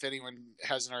 If anyone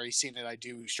hasn't already seen it, I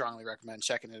do strongly recommend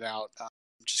checking it out,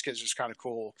 just because it's kind of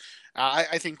cool.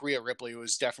 I think Rhea Ripley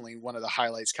was definitely one of the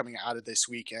highlights coming out of this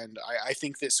weekend. I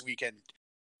think this weekend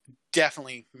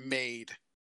definitely made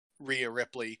Rhea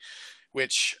Ripley,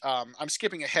 which I'm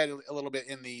skipping ahead a little bit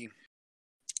in the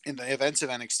events of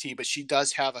NXT, but she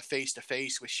does have a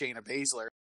face-to-face with Shayna Baszler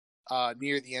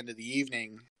near the end of the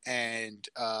evening, and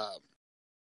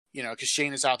because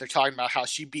Shayna's out there talking about how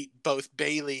she beat both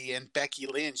Bayley and Becky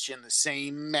Lynch in the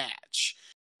same match,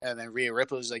 and then Rhea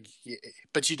Ripley was like, yeah,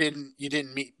 "But you didn't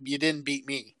beat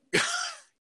me."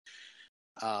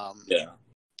 Yeah.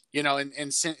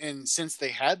 And since they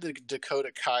had the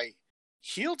Dakota Kai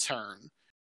heel turn,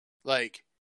 like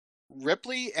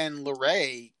Ripley and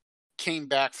LeRae came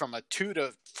back from a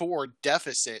 2-4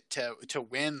 deficit to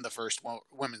win the first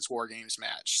women's War Games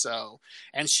match. So,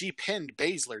 and she pinned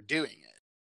Baszler doing it.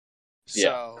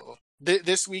 So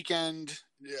this weekend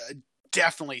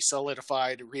definitely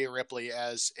solidified Rhea Ripley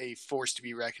as a force to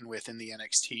be reckoned with in the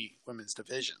NXT women's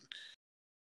division.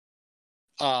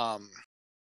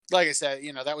 Like I said,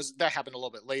 that happened a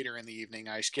little bit later in the evening.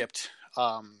 I skipped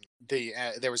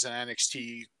there was an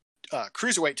NXT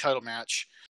cruiserweight title match.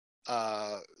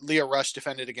 Lio Rush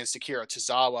defended against Akira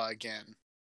Tozawa again,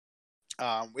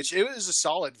 which it was a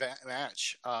solid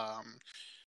match.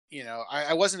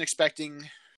 I wasn't expecting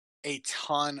a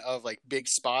ton of like big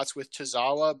spots with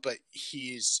Tozawa, but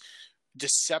he's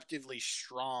deceptively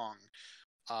strong.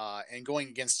 And going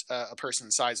against a person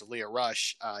the size of Lio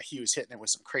Rush, he was hitting it with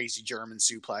some crazy German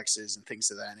suplexes and things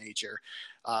of that nature.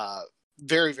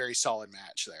 Very, very solid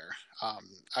match there.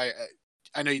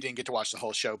 I know you didn't get to watch the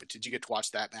whole show, but did you get to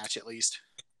watch that match at least?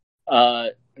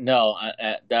 No,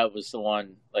 that was the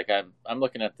one. Like, I'm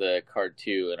looking at the card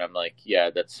too, and I'm like, yeah,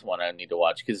 that's one I need to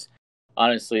watch, because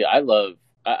honestly, I've loved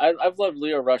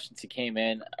Lio Rush since he came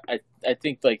in. I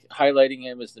think like highlighting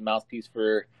him as the mouthpiece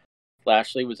for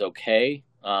Lashley was okay,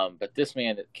 but this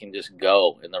man can just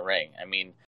go in the ring. I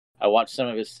mean, I watched some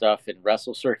of his stuff in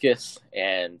Wrestle Circus,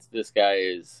 and this guy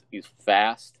he's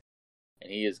fast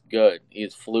and he is good. He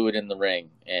is fluid in the ring,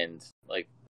 and like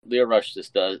Lio Rush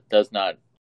just does not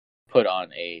put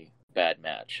on a bad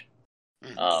match.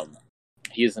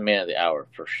 He is the man of the hour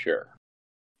for sure.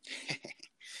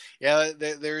 Yeah,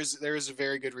 there's a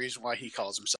very good reason why he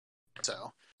calls himself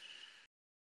so.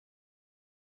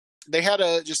 They had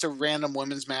just a random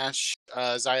women's match.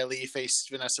 Xia Li faced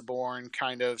Vanessa Bourne,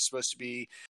 kind of supposed to be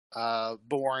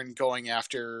Bourne going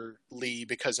after Lee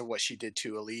because of what she did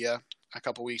to Aaliyah a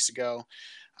couple weeks ago.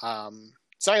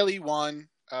 Xia Li won.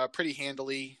 pretty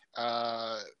handily,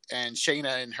 and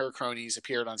Shayna and her cronies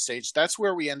appeared on stage. That's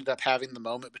where we ended up having the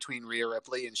moment between Rhea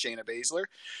Ripley and Shayna Baszler.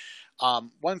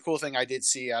 One cool thing I did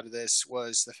see out of this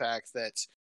was the fact that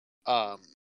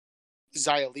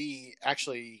Xia Li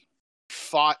actually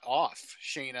fought off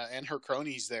Shayna and her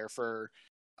cronies there for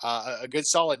a good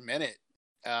solid minute,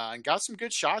 and got some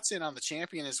good shots in on the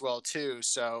champion as well too.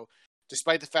 So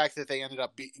despite the fact that they ended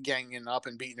up ganging up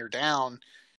and beating her down,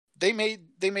 they made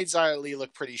Xia Li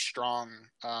look pretty strong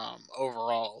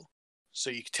overall. So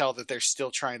you can tell that they're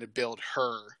still trying to build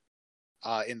her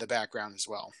in the background as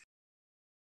well.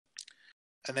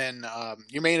 And then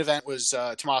your main event was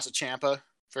Tommaso Ciampa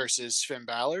versus Finn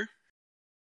Balor.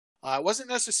 It wasn't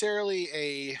necessarily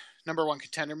a number one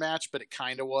contender match, but it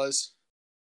kind of was.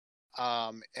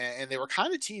 And they were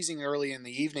kind of teasing early in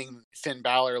the evening Finn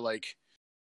Balor like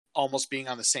almost being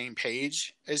on the same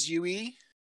page as UE.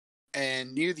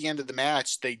 And near the end of the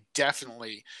match, they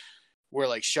definitely were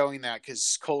like showing that,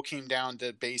 because Cole came down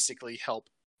to basically help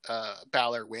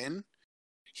Balor win.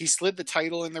 He slid the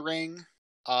title in the ring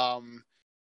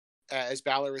as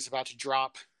Balor was about to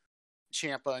drop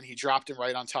Ciampa, and he dropped him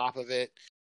right on top of it.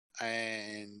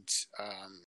 And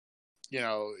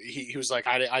he was like,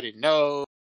 I didn't know,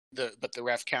 but the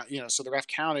ref count, so the ref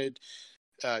counted.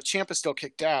 Ciampa still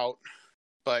kicked out,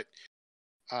 but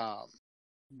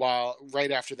while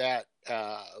right after that,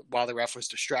 while the ref was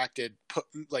distracted,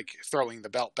 throwing the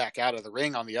belt back out of the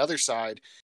ring on the other side,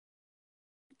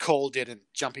 Cole did a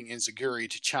jumping enziguri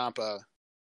to Ciampa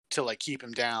to like keep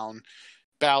him down.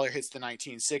 Balor hits the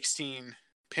 1916,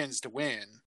 pins to win.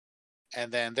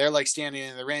 And then they're like standing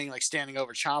in the ring, like standing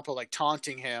over Ciampa, like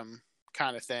taunting him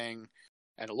kind of thing.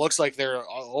 And it looks like they're,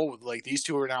 like these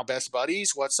two are now best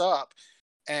buddies. What's up?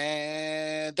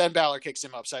 And then Balor kicks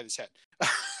him upside his head.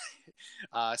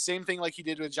 Same thing like he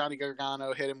did with Johnny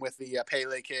Gargano, hit him with the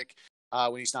Pele kick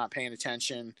when he's not paying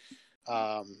attention.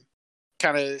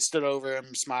 Kind of stood over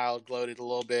him, smiled, gloated a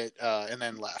little bit, and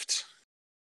then left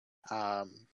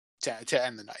to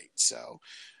end the night. So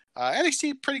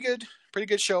NXT, pretty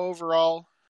good show overall.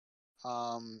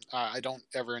 I don't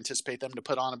ever anticipate them to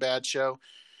put on a bad show.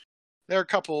 There are a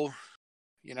couple,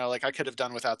 like I could have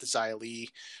done without the Xia Li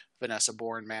Vanessa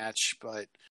Bourne match, but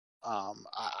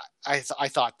I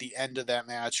thought the end of that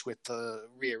match with the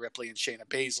Rhea Ripley and Shayna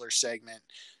Baszler segment,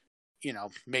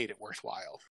 made it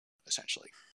worthwhile, essentially.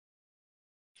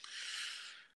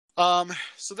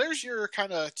 So there's your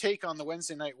kind of take on the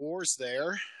Wednesday Night Wars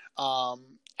there.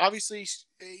 Obviously,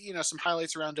 some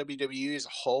highlights around WWE as a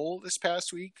whole this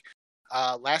past week.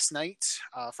 Last night,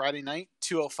 Friday night,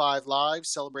 205 Live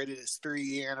celebrated its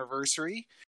 3-year anniversary.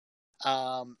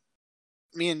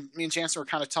 Me and Jansen were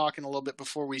kind of talking a little bit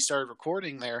before we started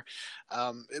recording there.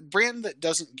 A brand that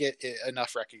doesn't get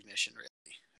enough recognition,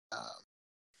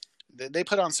 really. They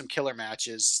put on some killer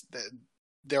matches.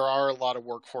 There are a lot of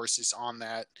workhorses on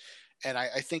that, and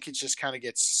I think it just kind of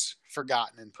gets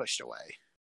forgotten and pushed away.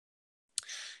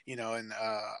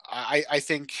 I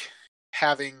think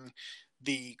having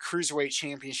the Cruiserweight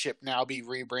Championship now be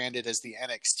rebranded as the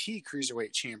NXT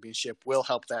Cruiserweight Championship will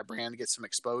help that brand get some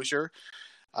exposure,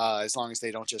 as long as they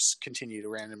don't just continue to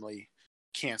randomly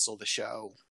cancel the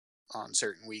show on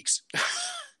certain weeks.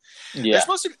 Yeah.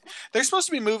 They're supposed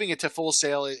to be moving it to Full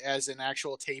Sail as an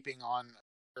actual taping on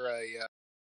a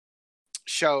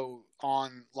show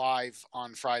on live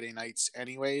on Friday nights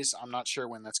anyways. I'm not sure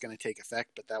when that's going to take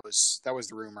effect, but that was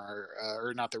the rumor,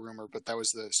 or not the rumor, but that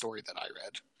was the story that I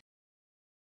read.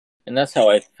 And that's how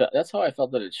I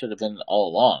felt that it should have been all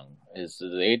along. Is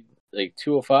they like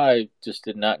 205 just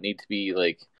did not need to be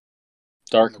like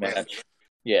dark match.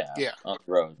 Yeah, on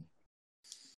the road.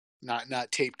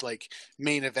 Not taped like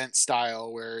main event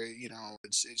style where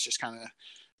it's just kind of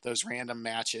those random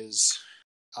matches.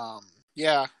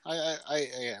 Yeah,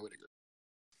 I would agree.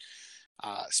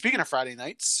 Speaking of Friday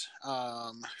nights,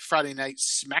 Friday Night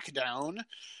SmackDown,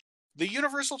 the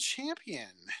Universal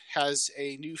Champion has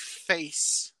a new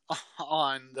face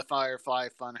on the Firefly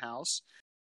Funhouse.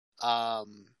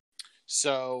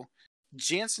 So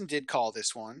Jansen did call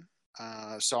this one.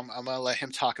 So I'm going to let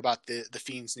him talk about the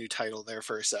Fiend's new title there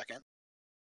for a second.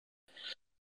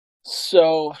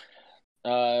 So,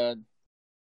 Bray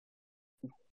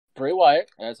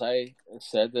Wyatt, as I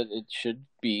said that it should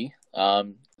be,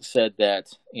 said that,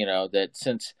 that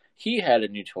since he had a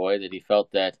new toy, that he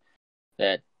felt that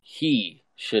he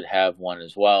should have one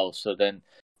as well. So then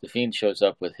the Fiend shows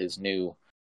up with his new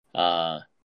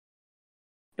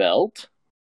belt?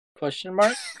 Question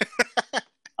mark.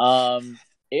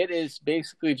 It is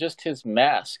basically just his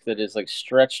mask that is like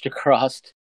stretched across.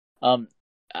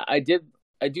 I do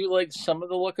like some of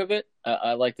the look of it.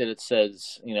 I like that it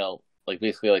says,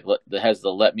 basically that has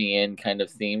the "Let Me In" kind of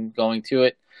theme going to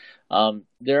it.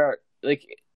 There are like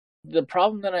the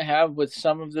problem that I have with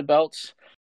some of the belts,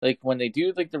 like when they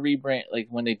do like the rebrand, like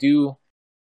when they do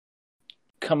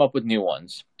come up with new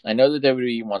ones. I know that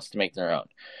WWE wants to make their own,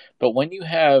 but when you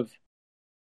have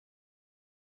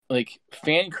like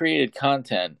fan created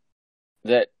content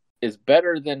that is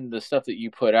better than the stuff that you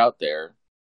put out there,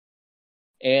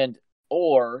 and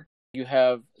or you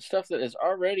have stuff that is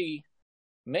already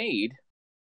made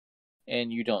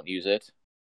and you don't use it,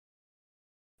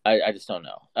 I just don't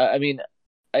know. I mean,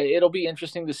 it'll be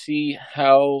interesting to see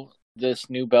how this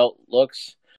new belt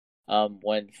looks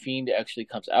when Fiend actually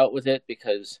comes out with it,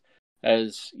 because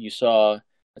as you saw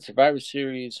at Survivor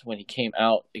Series, when he came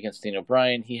out against Daniel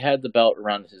Bryan, he had the belt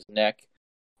around his neck,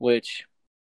 which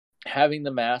having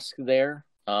the mask there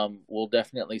will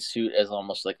definitely suit as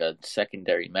almost like a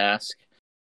secondary mask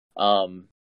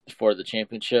for the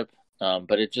championship.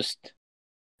 But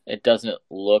it doesn't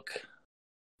look.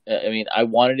 I mean, I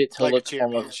wanted it to like look a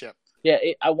championship.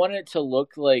 I wanted it to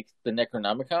look like the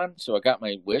Necronomicon, so I got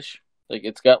my wish. Like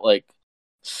it's got like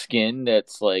skin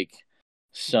that's like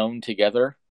sewn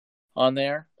together on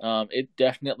there. It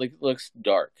definitely looks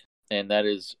dark, and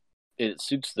it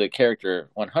suits the character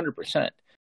 100%.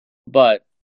 But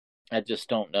I just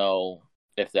don't know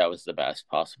if that was the best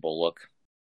possible look,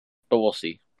 but we'll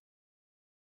see.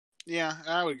 Yeah,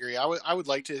 I would agree. I would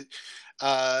like to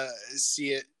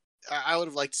see it. I would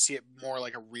have liked to see it more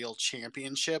like a real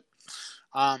championship.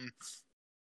 Um,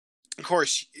 of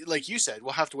course, like you said,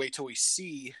 we'll have to wait till we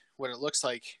see what it looks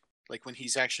like when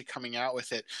he's actually coming out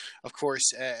with it. Of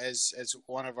course, as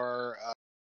one of our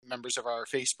members of our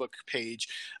Facebook page,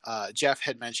 Jeff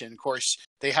had mentioned, of course,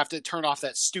 they have to turn off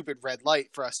that stupid red light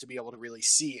for us to be able to really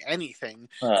see anything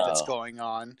that's Oh, going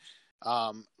on.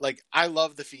 Like I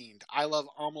love the Fiend. I love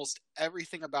almost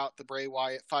everything about the Bray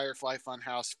Wyatt Firefly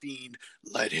Funhouse Fiend.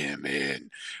 Let him in,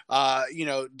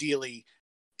 Dealey,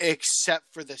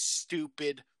 except for the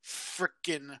stupid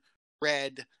frickin'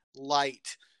 red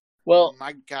light. well,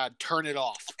 My God, turn it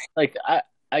off. like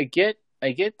I get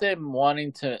them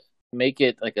wanting to make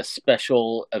it like a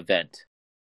special event.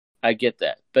 I get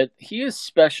that. But he is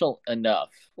special enough.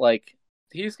 Like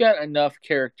he's got enough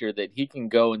character that he can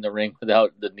go in the ring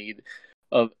without the need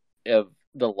of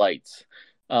the lights.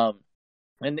 Um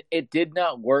and it did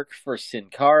not work for Sin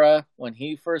Cara when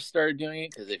he first started doing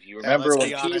it, because if you Yeah, remember let's when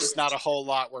be he honest, not a whole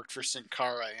lot worked for Sin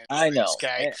Cara I anyways, know.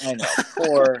 okay? I know.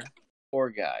 Poor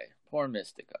guy. Poor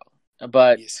Mystico.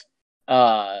 But Yes.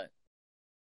 uh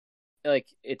like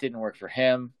it didn't work for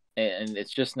him, and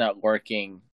it's just not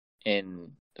working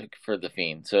in for the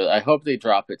Fiend. So I hope they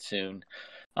drop it soon.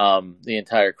 The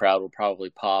entire crowd will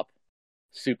probably pop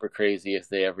super crazy if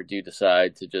they ever do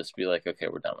decide to just be like, okay,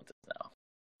 we're done with this now.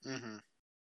 Mm-hmm.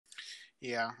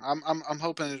 Yeah, I'm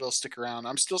hoping it'll stick around.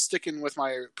 I'm still sticking with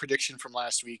my prediction from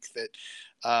last week that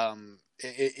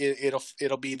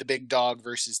it'll be the big dog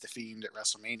versus the Fiend at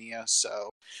WrestleMania. So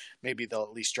maybe they'll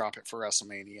at least drop it for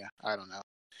WrestleMania. I don't know.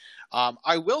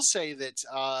 I will say that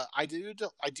I do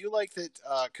like that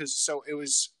because so it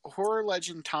was horror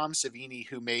legend Tom Savini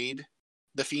who made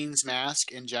the Fiend's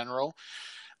mask in general.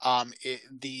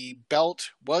 The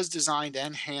belt was designed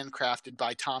and handcrafted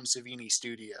by Tom Savini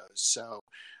Studios, so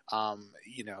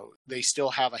they still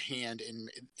have a hand in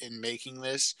making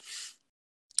this.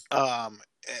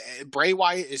 Bray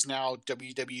Wyatt is now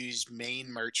WWE's main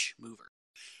merch mover.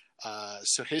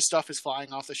 So his stuff is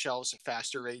flying off the shelves at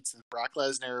faster rates than Brock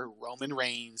Lesnar, Roman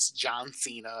Reigns, John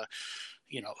Cena,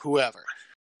 whoever.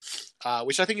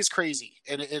 Which I think is crazy,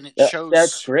 and it That's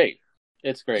shows. great.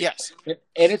 It's great, Yes,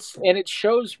 and it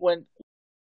shows when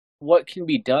what can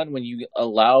be done when you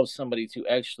allow somebody to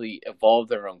actually evolve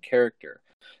their own character,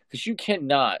 because you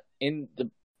cannot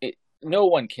no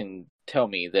one can tell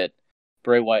me that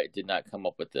Bray Wyatt did not come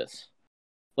up with this.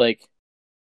 Like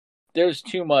there's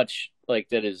too much like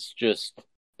that is just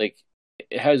like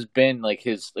it has been like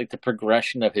his like the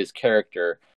progression of his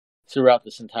character throughout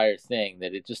this entire thing,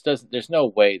 that it just doesn't, there's no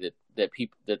way that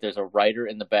there's a writer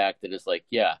in the back that is like,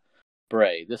 yeah,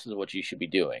 Bray, this is what you should be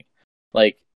doing.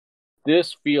 Like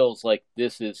this feels like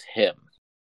this is him,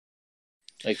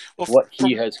 like well, what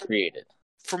he has created.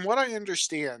 from what I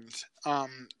understand,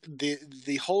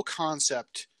 the whole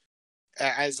concept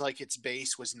as like its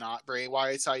base was not Bray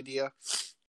Wyatt's idea,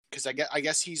 because I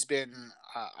guess he's been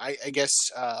I guess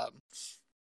I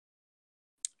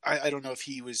don't know if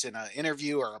he was in an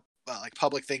interview or a like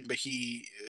public thing, but he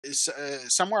is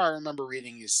somewhere I remember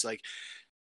reading is like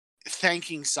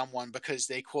thanking someone because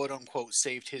they quote unquote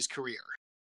saved his career.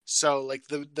 So like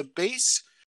the base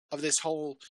of this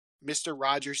whole Mister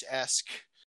Rogers esque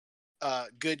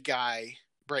good guy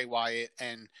Bray Wyatt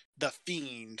and the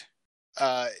Fiend,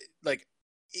 like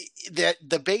that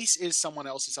the base is someone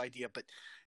else's idea, but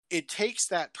it takes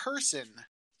that person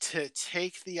to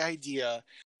take the idea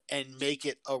and make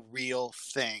it a real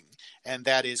thing, and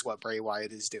that is what Bray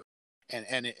Wyatt is doing.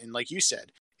 And like you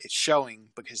said, it's showing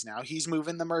because now he's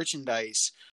moving the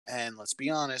merchandise, and let's be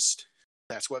honest,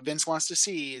 that's what Vince wants to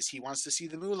see. Is he wants to see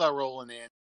the moolah rolling in.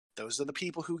 Those are the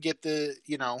people who get the,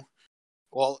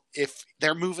 well, if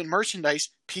they're moving merchandise,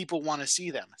 people want to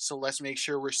see them. So let's make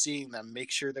sure we're seeing them.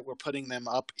 Make sure that we're putting them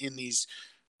up in these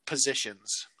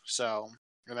positions. So,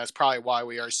 and that's probably why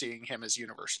we are seeing him as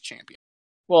Universal Champion.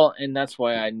 Well, and that's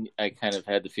why I kind of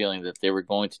had the feeling that they were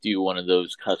going to do one of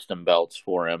those custom belts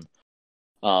for him.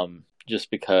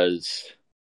 Just because,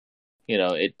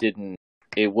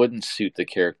 it wouldn't suit the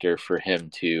character for him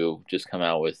to just come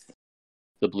out with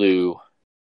the blue,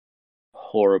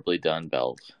 horribly done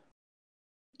belt.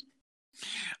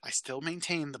 I still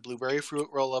maintain the blueberry fruit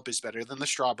roll-up is better than the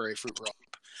strawberry fruit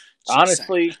roll-up.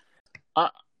 Honestly,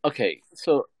 okay,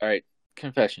 so, alright,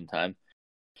 confession time.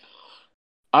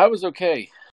 I was okay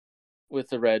with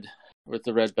the red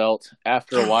belt.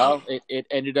 After a while, it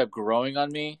ended up growing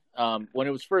on me. When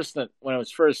it was first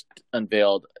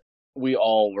unveiled, we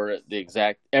all were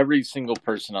every single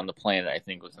person on the planet, I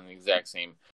think, was in the exact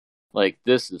same, like,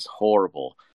 this is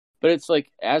horrible. But it's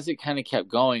like, as it kind of kept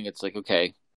going, it's like,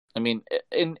 okay. I mean,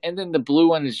 and then the blue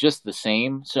one is just the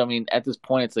same. So, I mean, at this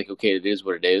point, it's like, okay, it is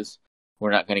what it is.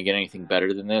 We're not going to get anything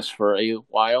better than this for a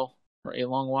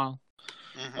long while.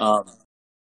 Mm-hmm.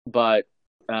 But,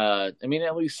 I mean,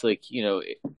 at least, like,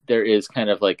 there is kind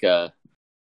of like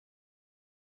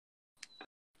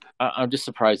I'm just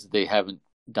surprised that they haven't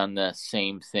done the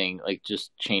same thing, like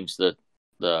just change the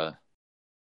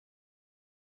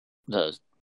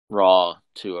Raw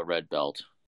to a red belt.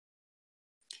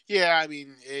 Yeah, I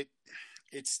mean,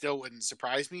 it still wouldn't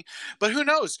surprise me. But who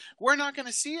knows? We're not going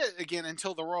to see it again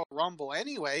until the Royal Rumble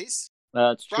anyways.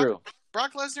 That's true.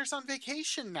 Brock Lesnar's on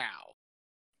vacation now.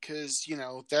 Because,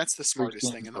 that's the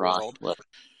smartest thing in the world.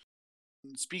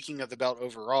 Speaking of the belt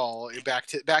overall, back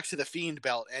to the Fiend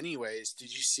belt anyways,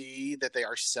 did you see that they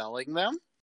are selling them?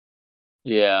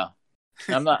 Yeah.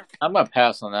 I'm gonna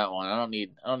pass on that one. I don't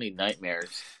need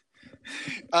nightmares.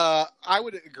 I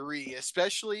would agree,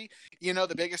 especially,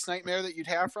 the biggest nightmare that you'd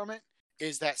have from it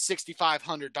is that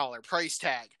 $6,500 price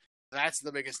tag. That's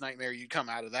the biggest nightmare you'd come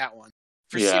out of that one.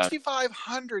 For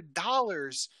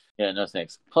 $6,500. Yeah, no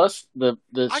thanks. Plus the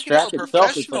strap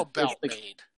itself is belt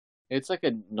made. It's like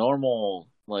a normal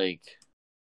like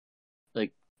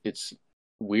it's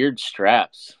weird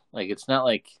straps. Like it's not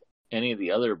like any of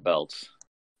the other belts.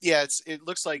 Yeah, it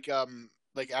looks like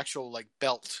actual like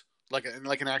belt, like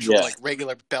an actual like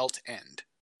regular belt end.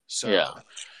 So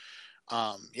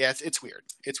it's weird.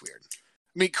 It's weird.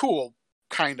 I mean, cool,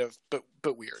 kind of, but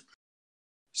weird.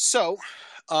 So,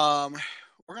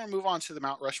 we're gonna move on to the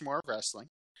Mount Rushmore of wrestling.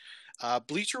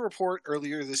 Bleacher Report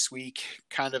earlier this week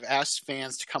kind of asked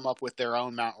fans to come up with their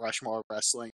own Mount Rushmore of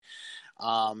wrestling.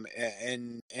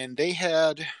 And they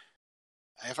had,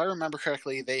 if I remember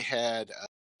correctly, they had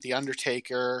The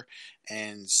Undertaker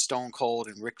and Stone Cold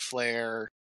and Ric Flair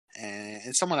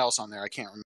and someone else on there. I can't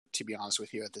remember, to be honest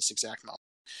with you, at this exact moment.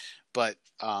 But,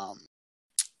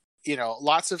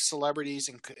 lots of celebrities,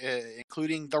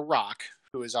 including The Rock,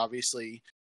 who is obviously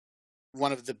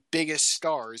one of the biggest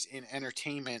stars in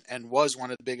entertainment and was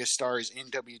one of the biggest stars in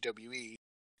WWE,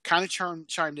 kind of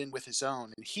chimed in with his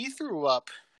own. And he threw up,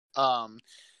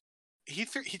 he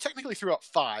technically threw up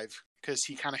 5 because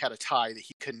he kind of had a tie that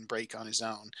he couldn't break on his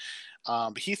own.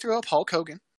 But he threw up Hulk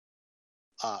Hogan,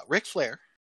 Ric Flair,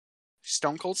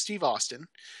 Stone Cold Steve Austin,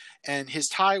 and his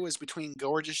tie was between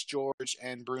Gorgeous George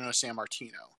and Bruno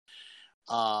Sammartino.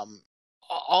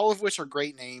 All of which are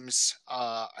great names.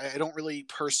 I don't really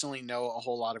personally know a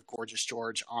whole lot of Gorgeous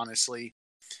George, honestly.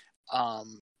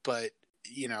 But,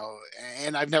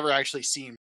 and I've never actually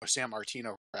seen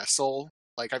Sammartino wrestle.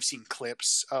 Like, I've seen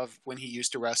clips of when he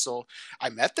used to wrestle. I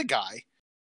met the guy.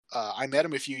 I met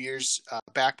him a few years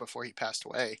back before he passed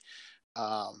away.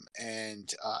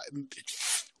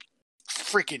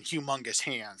 Freaking humongous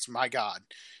hands. My God.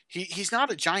 He's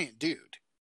not a giant dude,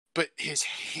 but his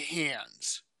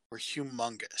hands were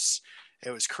humongous.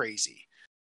 It was crazy.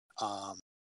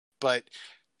 But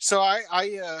so I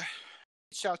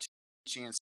reached out to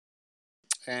Chance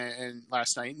and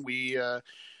last night, and we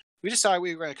decided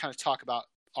we were going to kind of talk about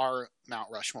our Mount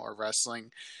Rushmore of wrestling.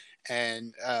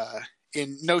 And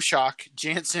in no shock,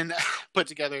 Jansen put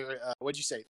together what'd you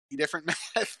say? Three different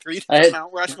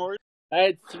Mount Rushmores? I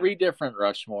had 3 different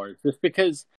Rushmores just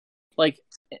because, like,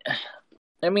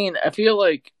 I mean, I feel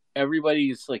like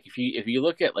everybody's like, if you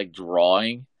look at like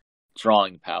drawing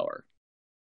power,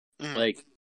 like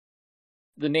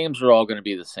the names are all going to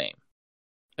be the same.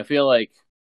 I feel like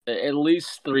at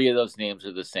least 3 of those names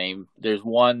are the same. There's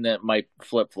one that might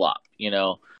flip flop,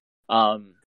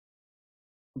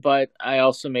 but I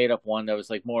also made up one that was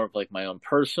like more of like my own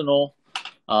personal,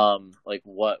 like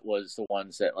what was the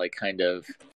ones that like kind of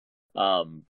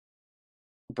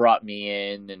brought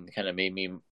me in and kind of made me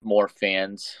more of a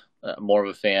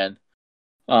fan.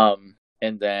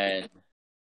 And then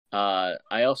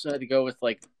I also had to go with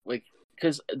like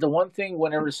because the one thing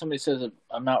whenever somebody says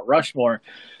I'm Mount Rushmore,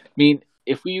 I mean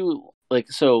if we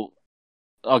like, so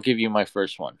I'll give you my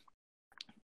first one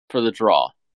for the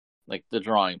draw, like the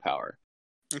drawing power.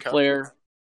 Okay. Flair,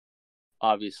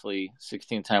 obviously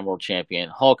 16-time world champion.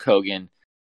 Hulk Hogan,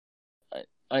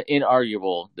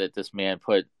 inarguable that this man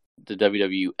put the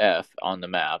WWF on the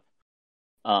map.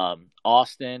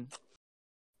 Austin,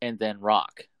 and then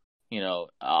Rock.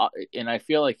 And I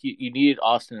feel like you needed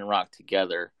Austin and Rock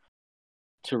together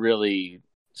to really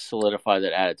solidify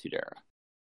that Attitude Era.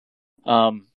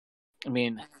 I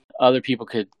mean, other people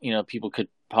could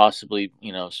possibly,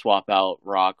 swap out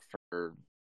Rock for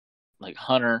like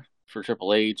Hunter for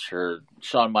Triple H or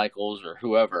Shawn Michaels or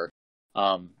whoever.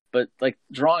 But like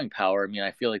drawing power, I mean,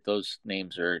 I feel like those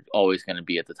names are always going to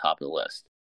be at the top of the list.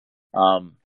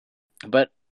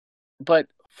 But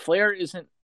Flair isn't,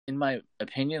 in my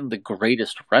opinion, the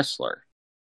greatest wrestler.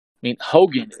 I mean,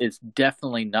 Hogan is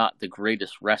definitely not the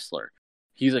greatest wrestler.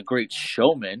 He's a great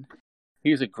showman.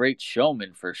 He's a great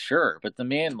showman for sure. But the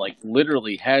man, like,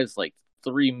 literally has, like,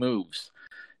 3 moves.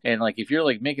 And, like, if you're,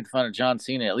 like, making fun of John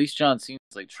Cena, at least John Cena's,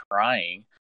 like, trying.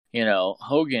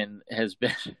 Hogan has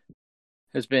been,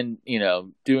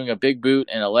 doing a big boot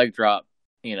and a leg drop,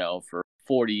 for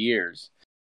 40 years.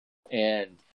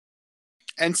 And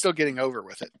still getting over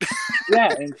with it.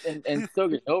 Yeah, and still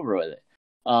getting over with it.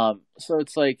 So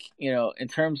it's like, in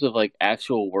terms of like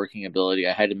actual working ability,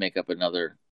 I had to make up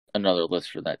another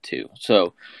list for that too.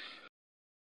 So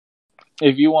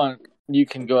if you want, you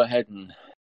can go ahead and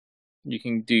you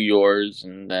can do yours,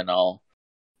 and then I'll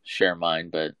share mine.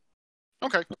 But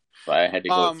okay, I had to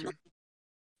go through.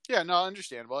 Yeah, no,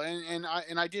 understandable, and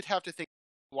I did have to think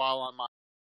while on mine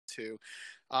too.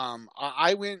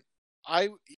 I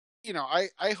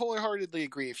wholeheartedly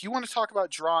agree. If you want to talk about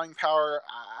drawing power,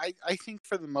 I think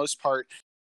for the most part,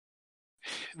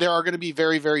 there are going to be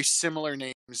very, very similar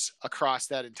names across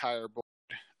that entire board,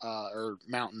 or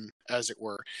mountain, as it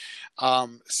were.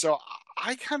 So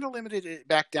I kind of limited it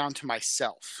back down to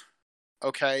myself.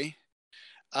 Okay.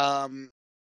 And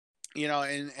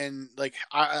like,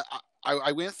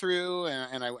 I went through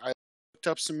and I looked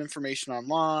up some information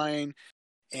online,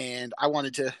 and I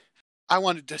wanted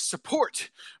to support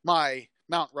my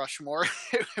Mount Rushmore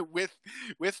with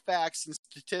facts and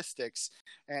statistics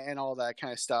and all that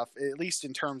kind of stuff, at least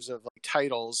in terms of like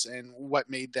titles and what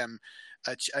made them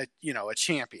a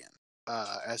champion,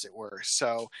 as it were.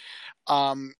 So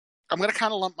I'm going to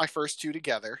kind of lump my first 2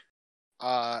 together,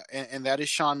 and that is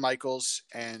Shawn Michaels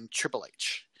and Triple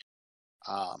H.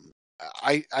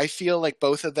 I feel like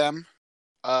both of them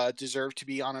deserve to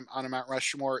be on a Mount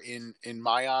Rushmore in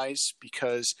my eyes,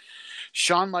 because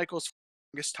Shawn Michaels for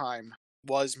the longest time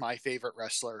was my favorite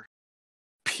wrestler,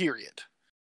 period.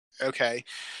 Okay.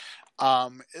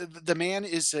 The man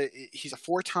he's a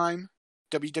 4-time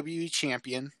WWE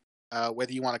champion,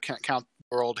 whether you want to count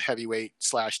world heavyweight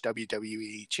 /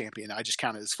 WWE champion. I just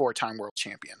count it as 4-time world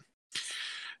champion,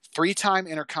 3-time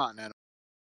intercontinental,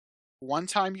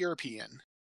 1-time European.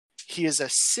 He is a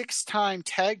 6-time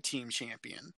tag team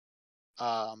champion,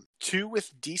 2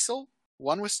 with Diesel,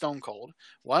 1 with Stone Cold,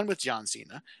 1 with John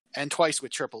Cena, and twice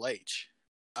with Triple H.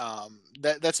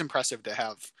 That's impressive to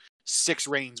have 6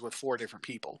 reigns with 4 different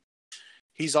people.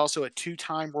 He's also a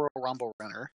 2-time Royal Rumble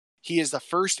winner. He is the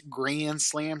first Grand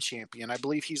Slam champion. I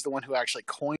believe he's the one who actually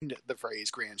coined the phrase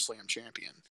Grand Slam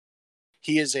champion.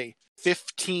 He is a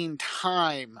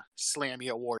 15-time Slammy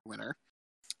Award winner,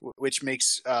 which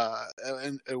makes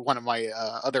one of my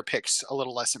other picks a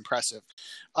little less impressive.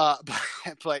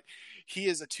 But he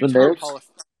is a 2-time Hall of...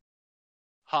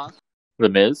 Huh? The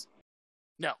Miz?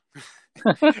 No.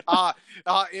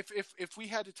 If we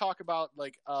had to talk about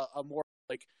like a more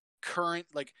like current,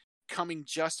 like coming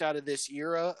just out of this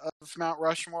era of Mount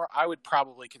Rushmore, I would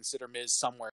probably consider Miz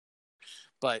somewhere.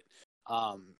 But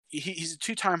he's a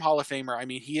 2-time Hall of Famer. I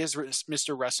mean, he is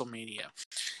Mr. WrestleMania.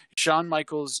 Shawn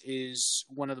Michaels is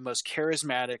one of the most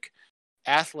charismatic,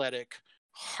 athletic,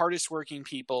 hardest working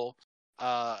people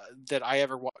that I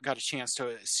ever got a chance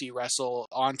to see wrestle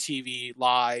on TV,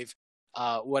 live,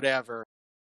 whatever.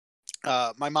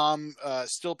 My mom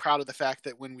still proud of the fact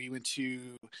that when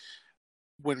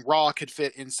Raw could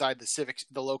fit inside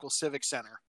the local civic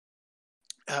center,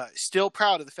 still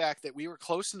proud of the fact that we were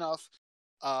close enough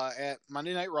at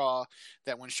Monday Night Raw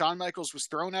that when Shawn Michaels was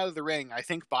thrown out of the ring, I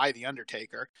think by The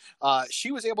Undertaker,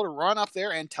 she was able to run up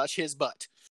there and touch his butt.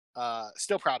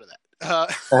 Still proud of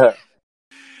that.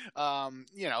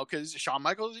 Because Shawn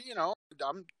Michaels,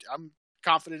 I'm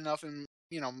confident enough in,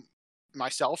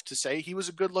 myself to say he was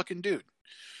a good looking dude.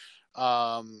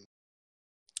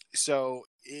 So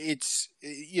it's,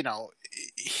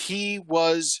 he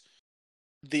was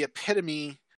the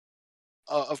epitome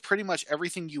of pretty much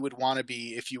everything you would want to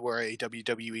be if you were a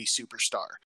WWE superstar.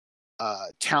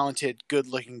 Talented, good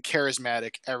looking,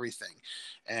 charismatic, everything.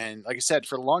 And like I said,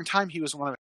 for a long time, he was one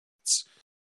of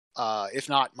my, if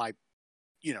not my,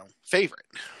 favorite.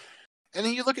 And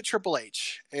then you look at Triple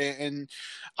H, and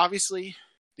obviously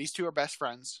these two are best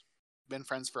friends, been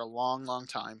friends for a long, long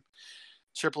time.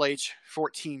 Triple H,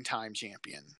 14-time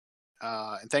champion.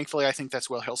 And thankfully, I think that's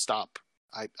where he'll stop.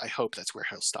 I hope that's where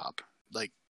he'll stop.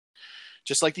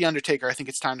 Just like The Undertaker, I think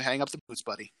it's time to hang up the boots,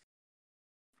 buddy.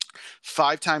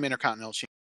 5-time Intercontinental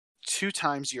champion, 2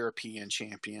 times European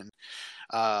champion.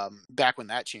 Back when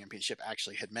that championship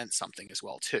actually had meant something as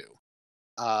well, too.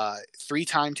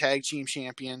 3-time tag team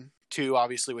champion, 2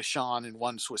 obviously with Shawn and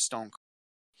 1 with Stone Cold.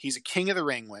 He's a King of the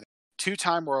Ring winner,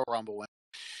 2-time Royal Rumble winner.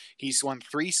 He's won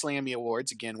 3 Slammy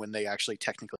Awards, again, when they actually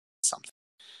technically did something.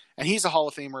 And he's a Hall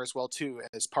of Famer as well, too,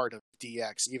 as part of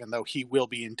DX, even though he will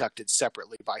be inducted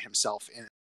separately by himself in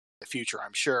the future,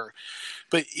 I'm sure.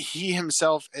 But he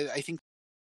himself, I think,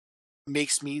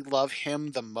 makes me love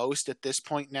him the most at this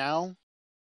point now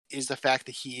is the fact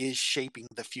that he is shaping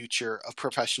the future of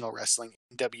professional wrestling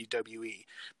in WWE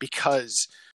because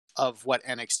of what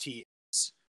NXT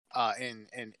is. And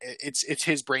it's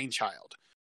his brainchild.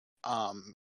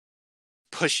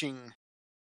 Pushing,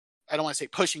 I don't want to say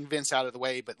pushing Vince out of the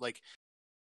way, but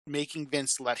making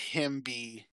Vince let him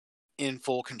be in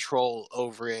full control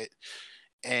over it.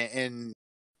 And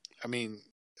I mean,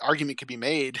 argument could be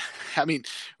made.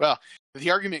 The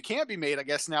argument can't be made, I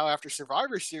guess, now after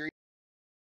Survivor Series.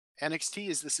 NXT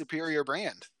is the superior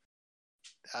brand.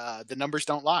 The numbers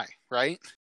don't lie, right?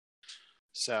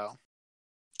 So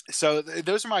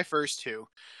those are my first 2.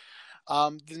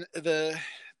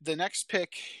 The next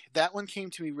pick, that one came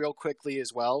to me real quickly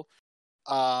as well,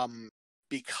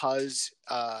 because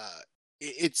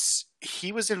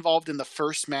he was involved in the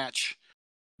first match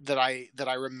that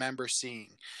I remember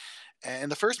seeing,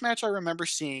 and the first match I remember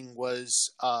seeing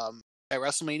was at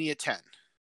WrestleMania 10,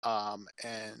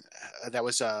 and that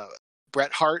was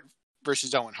Bret Hart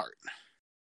versus Owen Hart.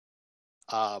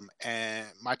 And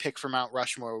my pick for Mount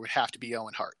Rushmore would have to be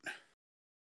Owen Hart.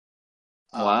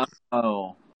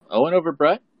 Wow. Owen over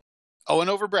Bret? Owen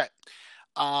over Bret.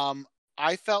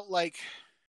 I felt like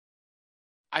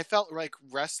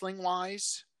wrestling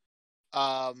wise,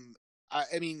 I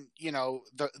mean,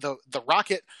 the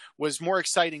Rocket was more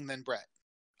exciting than Bret.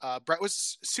 Bret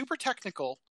was super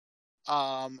technical,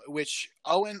 which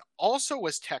Owen also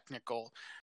was technical,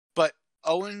 but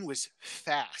Owen was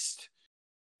fast.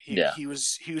 He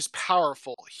was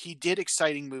powerful. He did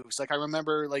exciting moves. I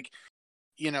remember,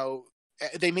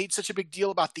 they made such a big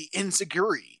deal about the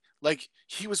enziguri.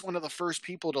 He was one of the first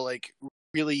people to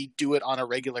really do it on a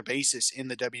regular basis in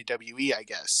the WWE, I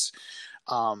guess.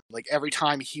 Every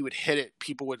time he would hit it,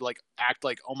 people would act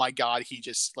like, oh my God, he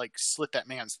just slit that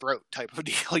man's throat type of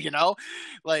deal,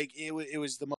 it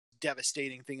was the most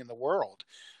devastating thing in the world.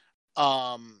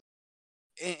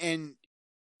 And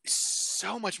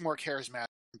so much more charismatic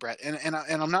than Bret. And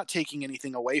I'm not taking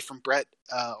anything away from Bret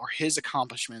or his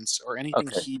accomplishments or anything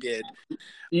he did.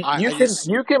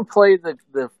 You can play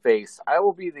the face. I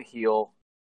will be the heel.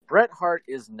 Bret Hart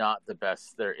is not the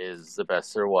best there is, the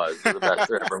best there was, or the best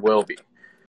there ever will be.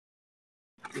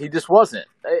 He just wasn't.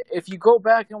 If you go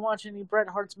back and watch any Bret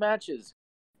Hart's matches,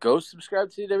 go subscribe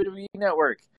to the WWE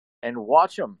Network and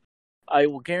watch them. I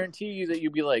will guarantee you that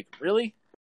you'll be like, really?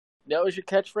 That was your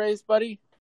catchphrase, buddy?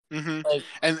 Mm-hmm.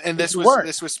 And this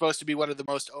was supposed to be one of the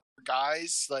most over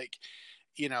guys.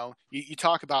 You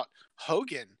talk about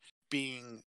Hogan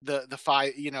being the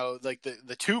 5,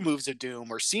 the 2 moves of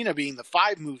doom, or Cena being the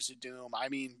 5 moves of doom. I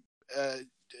mean,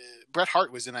 Bret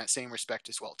Hart was in that same respect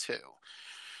as well too.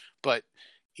 But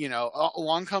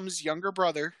along comes younger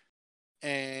brother,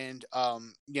 and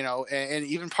and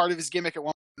even part of his gimmick at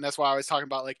one. And that's why I was talking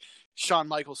about Shawn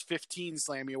Michaels' 15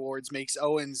 Slammy Awards makes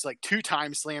Owens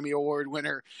 2-time Slammy Award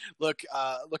winner look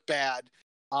bad.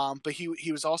 But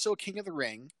he was also a King of the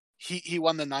Ring. He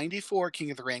won the 94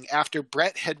 King of the Ring after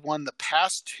Bret had won the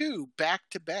past 2 back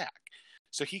to back.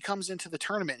 So he comes into the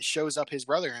tournament and shows up his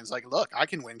brother and is like, look, I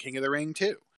can win King of the Ring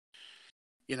too.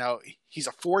 You know, he's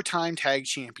a 4-time tag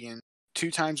champion,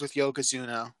 2 times with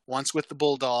Yokozuna, once with the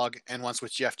Bulldog, and once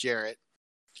with Jeff Jarrett.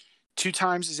 2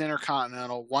 times as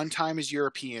Intercontinental, 1 time as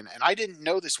European. And I didn't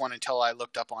know this one until I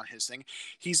looked up on his thing.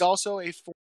 He's also a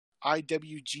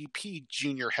IWGP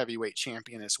Junior Heavyweight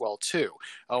Champion as well, too.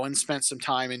 Owen spent some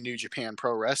time in New Japan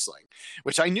Pro Wrestling,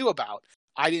 which I knew about.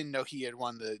 I didn't know he had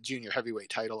won the Junior Heavyweight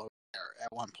title over there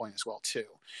at one point as well, too.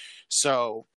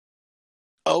 So,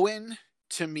 Owen,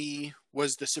 to me,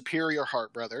 was the superior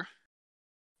Hart brother.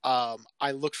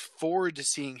 I looked forward to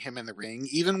seeing him in the ring,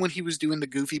 even when he was doing the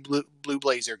goofy blue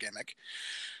blazer gimmick.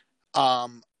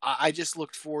 I just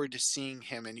looked forward to seeing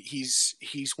him, and he's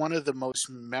one of the most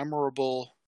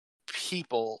memorable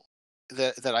people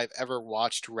that I've ever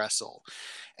watched wrestle.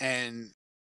 And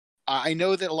I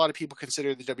know that a lot of people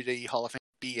consider the WWE Hall of Fame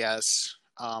BS.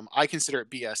 I consider it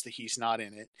BS that he's not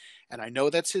in it. And I know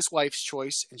that's his wife's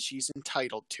choice, and she's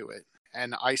entitled to it.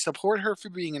 And I support her for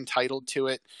being entitled to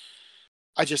it.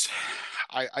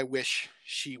 I wish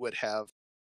she would have,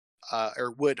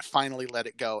 or would finally let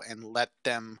it go and let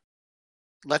them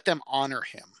honor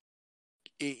him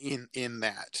in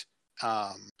that.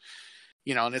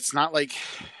 You know, and it's not like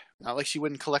she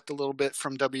wouldn't collect a little bit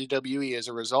from WWE as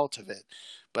a result of it,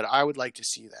 but I would like to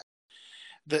see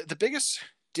that. The biggest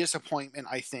disappointment,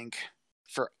 I think,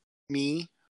 for me,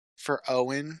 for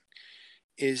Owen,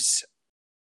 is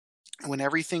when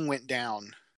everything went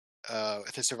down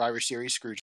at the Survivor Series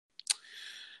screw.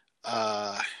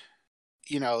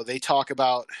 You know, they talk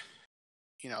about,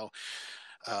 you know,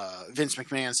 Vince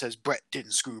McMahon says Brett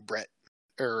didn't screw Brett,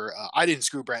 or I didn't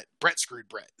screw Brett. Brett screwed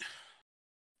Brett.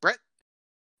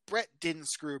 Brett didn't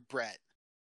screw Brett.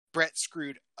 Brett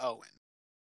screwed Owen.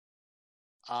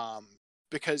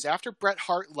 Because after Bret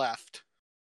Hart left,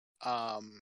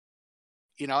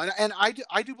 you know, and I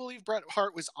do believe Bret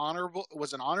Hart was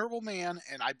an honorable man,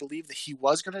 and I believe that he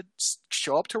was going to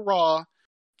show up to Raw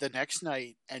the next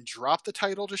night and drop the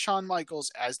title to Shawn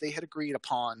Michaels as they had agreed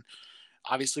upon.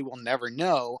 Obviously, we'll never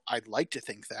know. I'd like to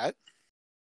think that.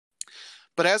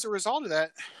 But as a result of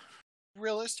that,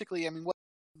 realistically, I mean,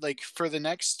 for the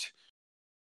next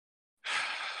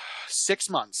 6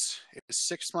 months, it was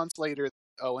 6 months later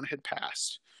that Owen had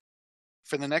passed.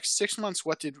 For the next 6 months,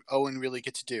 what did Owen really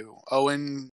get to do?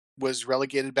 Owen was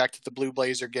relegated back to the Blue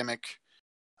Blazer gimmick.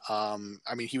 I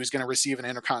mean, he was going to receive an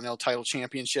Intercontinental title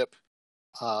championship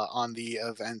on the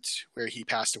event where he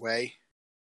passed away.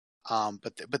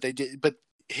 But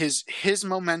his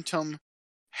momentum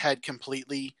had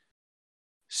completely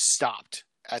stopped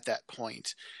at that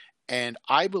point. And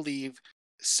I believe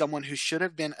someone who should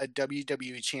have been a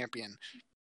WWE champion,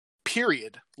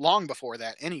 period, long before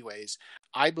that anyways,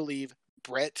 I believe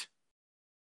Brett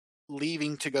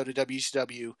leaving to go to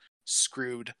WCW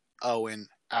screwed Owen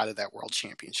out of that world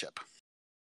championship.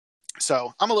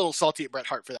 So I'm a little salty at Bret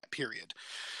Hart for that period.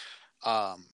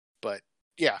 But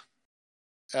yeah,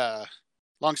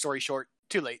 long story short,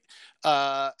 too late.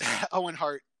 Owen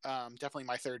Hart, definitely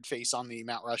my third face on the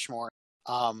Mount Rushmore.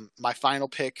 My final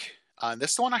pick,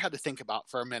 this is the one I had to think about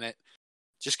for a minute,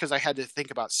 just because I had to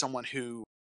think about someone who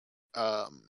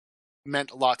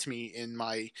meant a lot to me in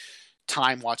my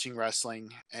time watching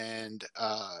wrestling, and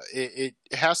it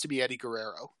has to be Eddie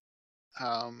Guerrero.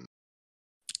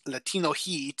 Latino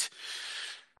Heat.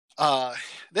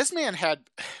 This man had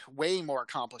way more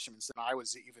accomplishments than I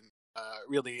was even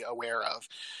really aware of,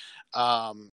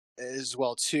 as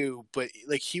well too. But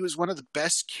like, he was one of the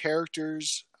best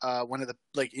characters. One of the,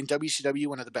 like, in WCW,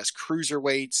 one of the best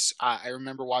cruiserweights. I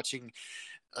remember watching,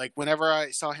 like, whenever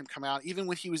I saw him come out, even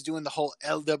when he was doing the whole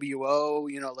LWO,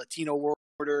 you know, Latino World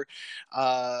Order,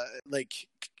 like,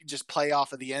 just play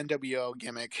off of the NWO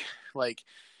gimmick. Like,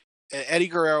 Eddie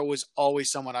Guerrero was always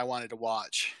someone I wanted to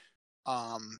watch.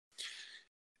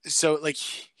 So, like,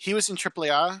 he was in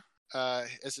AAA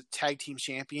as a tag team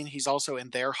champion. He's also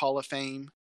in their Hall of Fame.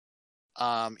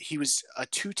 He was a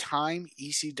 2-time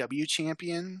ECW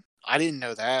champion. I didn't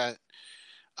know that.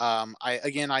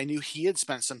 I knew he had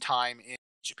spent some time in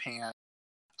Japan.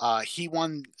 He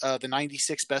won the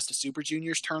 96 Best of Super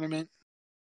Juniors tournament.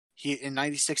 In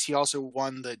 96, he also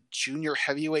won the Junior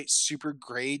Heavyweight Super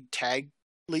Grade Tag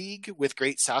League with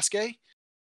Great Sasuke.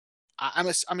 I'm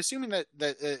assuming that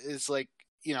is, like,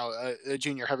 you know, a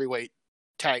junior heavyweight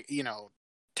tag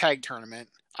tournament.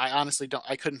 I honestly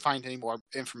I couldn't find any more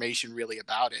information really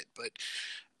about it, but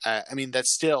I mean,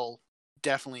 that's still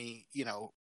definitely,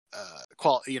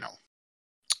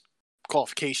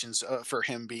 qualifications for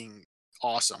him being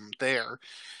awesome there.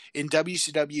 In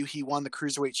WCW, he won the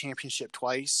Cruiserweight Championship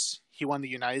twice. He won the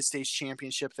United States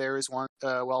Championship there as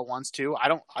once too.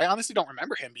 I honestly don't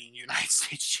remember him being United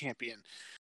States Champion.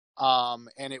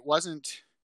 And it wasn't,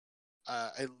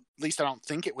 at least I don't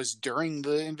think it was during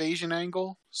the Invasion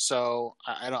angle. So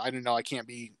I don't know. I can't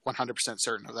be 100%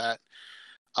 certain of that.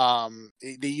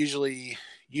 They usually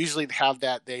have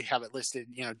that. They have it listed,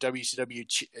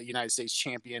 WCW United States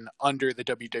Champion under the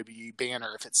WWE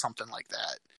banner if it's something like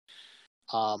that.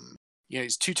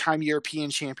 He's two-time European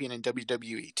champion in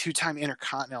WWE, two-time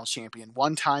Intercontinental champion,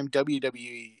 one-time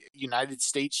WWE United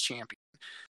States champion,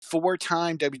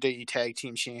 four-time WWE Tag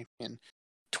Team champion,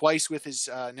 twice with his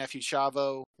nephew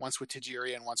Chavo, once with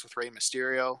Tajiri and once with Rey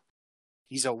Mysterio.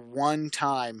 He's a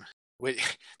one-time.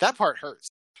 That part hurts.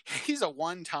 He's a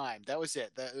one-time. That was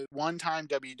it. The one-time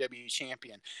WWE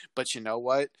champion. But you know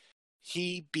what?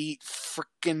 He beat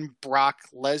freaking Brock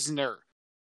Lesnar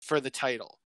for the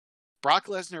title. Brock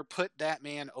Lesnar put that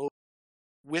man over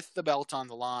with the belt on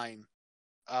the line,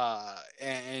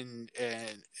 and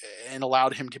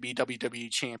allowed him to be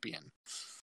WWE champion.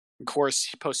 Of course,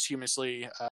 he posthumously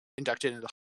inducted into.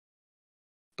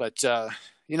 But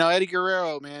Eddie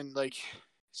Guerrero, man, like,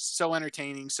 so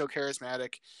entertaining, so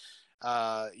charismatic.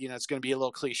 It's going to be a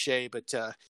little cliche, but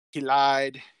he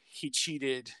lied, he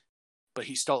cheated, but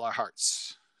he stole our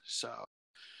hearts. So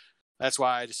that's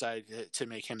why I decided to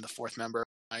make him the fourth member.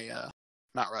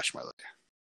 Mount Rushmore.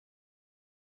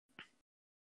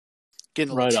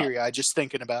 Getting a little teary-eyed just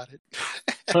thinking about it.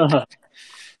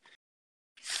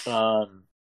 I'll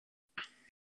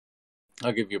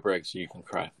give you a break so you can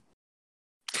cry.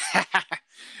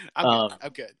 I'm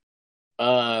good.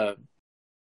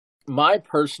 My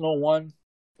personal one,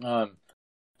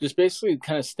 just basically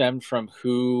kind of stemmed from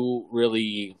who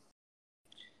really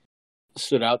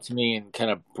stood out to me and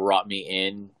kind of brought me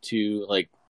into like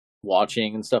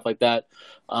watching and stuff like that.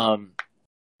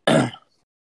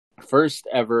 First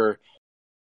ever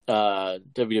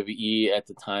WWE at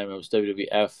the time, it was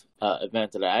WWF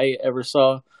event that I ever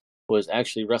saw was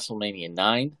actually WrestleMania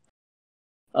 9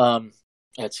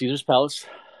 at Caesar's Palace,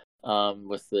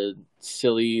 with the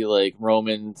silly like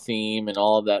Roman theme and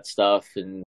all of that stuff,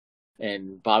 and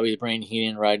Bobby the Brain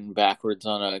Heenan riding backwards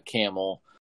on a camel,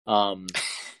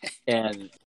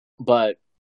 but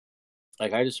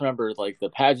like I just remember like the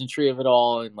pageantry of it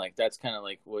all, and like that's kind of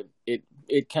like what it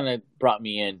kind of brought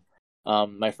me in.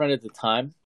 My friend at the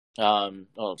time,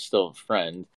 still a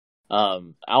friend,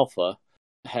 Alpha,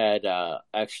 had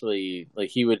actually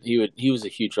like he was a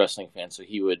huge wrestling fan, so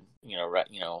he would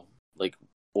like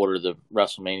order the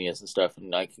WrestleManias and stuff,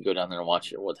 and I could go down there and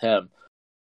watch it with him.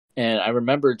 And I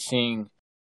remembered seeing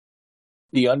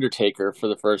The Undertaker for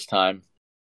the first time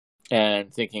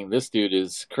and thinking, this dude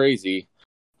is crazy.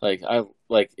 And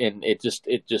it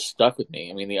just stuck with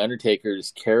me. I mean, The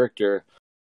Undertaker's character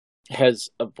has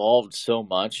evolved so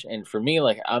much, and for me,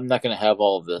 like, I'm not going to have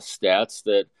all of the stats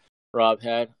that Rob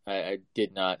had. I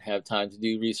did not have time to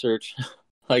do research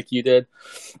like you did.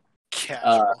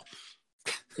 Casual.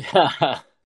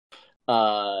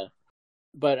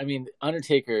 But I mean,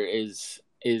 Undertaker is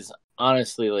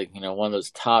honestly like, one of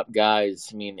those top guys.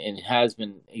 I mean, and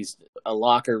he's a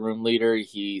locker room leader.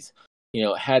 He's,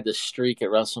 had the streak at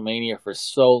WrestleMania for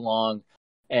so long.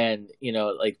 And,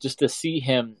 like just to see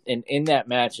him in that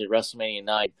match at WrestleMania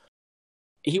 9,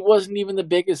 he wasn't even the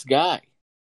biggest guy.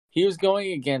 He was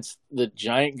going against the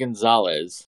Giant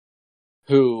Gonzalez,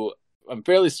 who I'm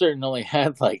fairly certain only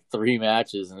had like 3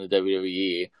 matches in the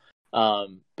WWE.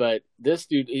 But this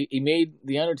dude, he made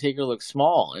The Undertaker look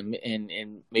small and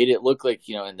made it look like,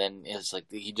 and then it's like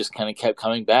he just kind of kept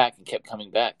coming back,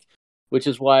 which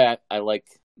is why I like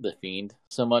The Fiend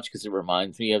so much, because it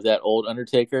reminds me of that old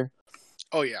Undertaker.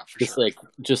 Oh yeah, for sure.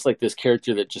 Just like this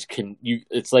character that just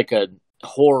it's like a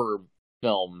horror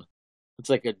film. It's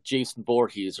like a Jason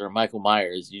Voorhees or a Michael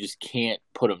Myers. You just can't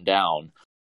put him down.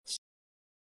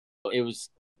 That's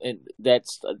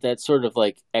sort of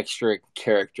like extra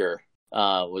character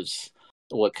was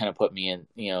what kind of put me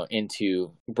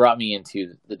brought me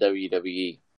into the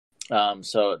WWE.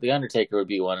 So The Undertaker would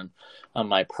be one on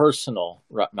my personal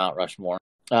Mount Rushmore.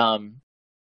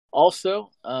 Also,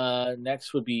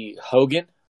 next would be Hogan.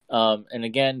 And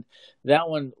again, that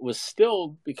one was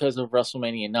still because of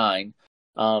WrestleMania 9.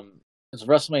 It was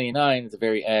WrestleMania 9 at the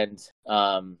very end.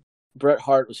 Bret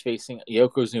Hart was facing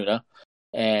Yokozuna,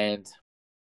 and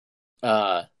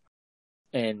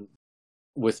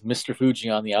with Mr. Fuji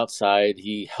on the outside,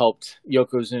 he helped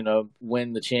Yokozuna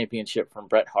win the championship from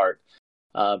Bret Hart,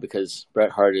 because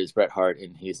Bret Hart is Bret Hart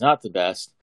and he's not the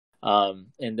best.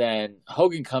 And then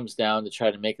Hogan comes down to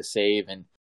try to make a save and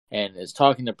is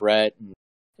talking to Bret,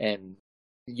 and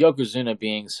Yokozuna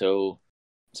being so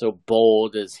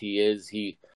bold as he is,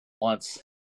 he wants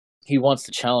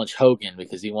to challenge Hogan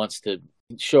because he wants to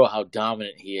show how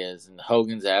dominant he is. And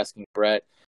Hogan's asking Bret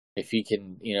if he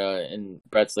can, and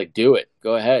Bret's like, do it,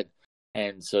 go ahead.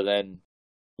 And so then,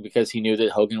 because he knew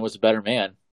that Hogan was a better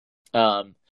man,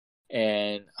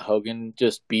 and Hogan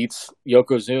just beats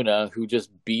Yokozuna, who just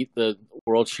beat the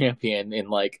world champion in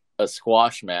like a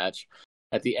squash match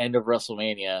at the end of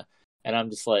WrestleMania. And I'm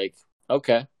just like,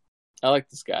 okay, I like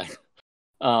this guy.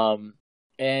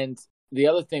 And the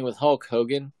other thing with Hulk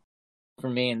Hogan, for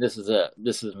me, and this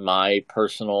is my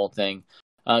personal thing,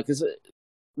 because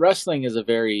wrestling is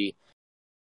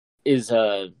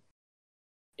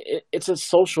it's a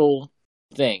social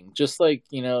thing, just like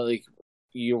like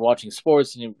you're watching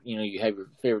sports and you have your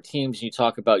favorite teams and you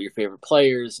talk about your favorite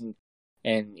players and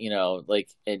and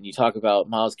you talk about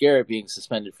Myles Garrett being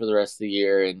suspended for the rest of the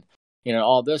year and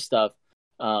all this stuff,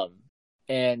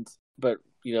 but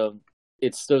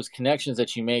it's those connections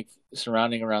that you make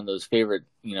surrounding around those favorite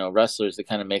wrestlers that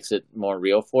kind of makes it more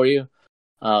real for you.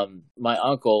 My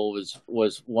uncle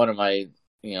was one of my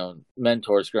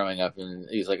mentors growing up, and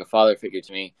he's like a father figure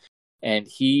to me, and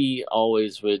he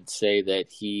always would say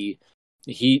that he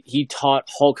taught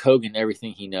Hulk Hogan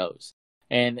everything he knows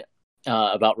and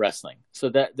about wrestling. So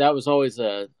that was always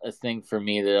a thing for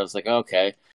me that I was like,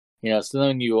 okay, so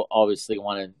then you obviously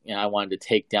I wanted to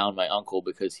take down my uncle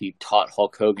because he taught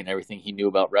Hulk Hogan everything he knew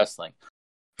about wrestling.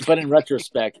 But in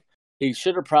retrospect, he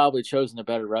should have probably chosen a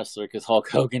better wrestler because Hulk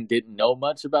Hogan didn't know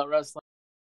much about wrestling.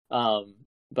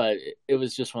 But it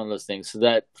was just one of those things. So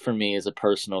that for me is a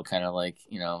personal kind of like,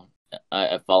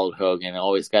 I followed Hogan. I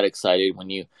always got excited when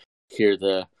you hear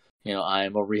the, I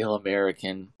am a real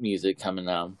American music coming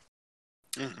out.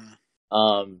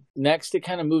 Mm-hmm. Next, it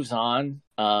kind of moves on.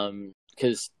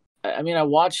 Because I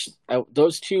watched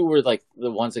those two were like the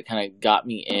ones that kind of got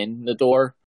me in the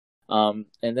door. And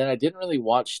then I didn't really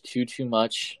watch too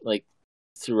much like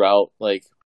throughout, like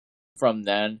from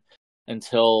then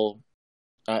until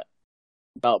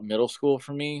about middle school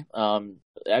for me.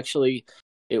 Actually,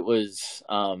 it was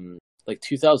like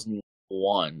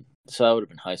 2001, so that would have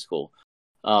been high school.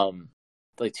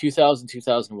 Like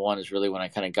 2001 is really when I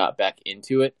kind of got back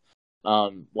into it.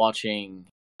 Watching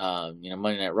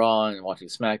Monday Night Raw and watching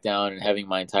SmackDown and having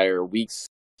my entire weeks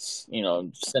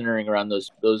centering around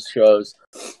those shows.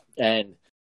 And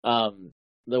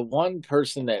the one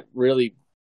person that really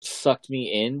sucked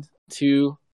me in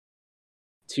to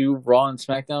Raw and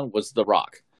SmackDown was The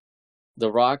Rock.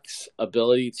 The Rock's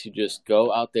ability to just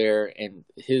go out there and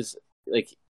his, like,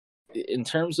 in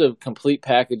terms of complete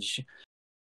package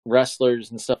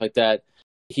wrestlers and stuff like that,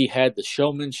 he had the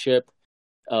showmanship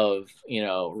of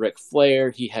Ric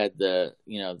Flair. He had the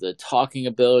the talking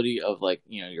ability of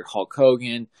your Hulk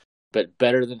Hogan, but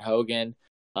better than Hogan.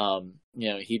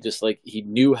 He just he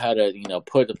knew how to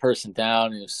put the person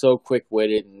down. He was so quick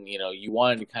witted, and you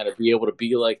wanted to kind of be able to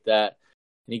be like that.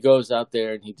 And he goes out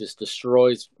there and he just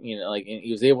destroys. And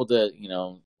he was able to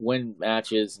win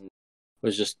matches and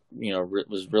was just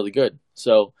was really good.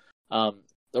 So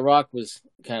The Rock was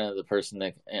kind of the person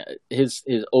that his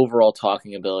overall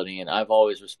talking ability, and I've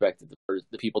always respected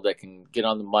the people that can get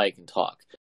on the mic and talk,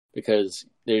 because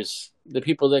there's the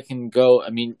people that can go.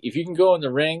 I mean, if you can go in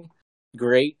the ring,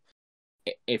 great.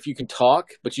 If you can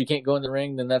talk but you can't go in the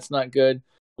ring, then that's not good.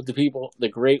 But the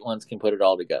great ones can put it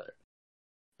all together.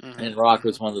 Mm-hmm. And Rock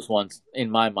was one of those ones in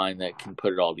my mind that can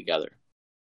put it all together.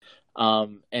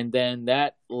 And then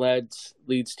that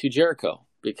leads to Jericho,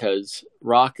 because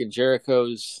Rock and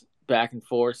Jericho's back and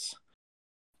forth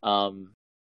are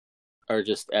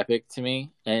just epic to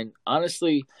me. And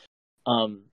honestly,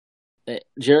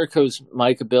 Jericho's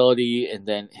mic ability and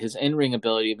then his in-ring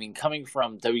ability, I mean, coming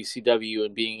from WCW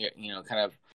and being, kind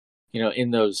of,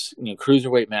 in those,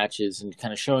 cruiserweight matches and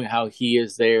kind of showing how he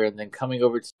is there, and then coming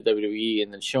over to WWE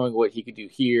and then showing what he could do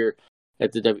here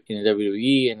at in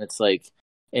WWE. And it's like,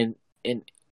 and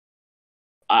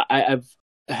I've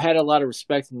had a lot of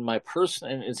respect in my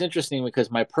personal, and it's interesting because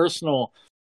my personal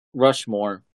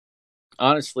Rushmore,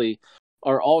 honestly,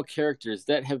 are all characters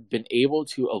that have been able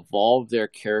to evolve their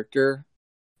character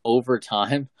over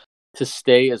time to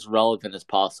stay as relevant as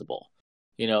possible.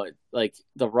 Like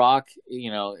The Rock,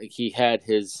 he had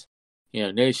his,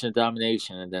 Nation of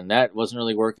Domination, and then that wasn't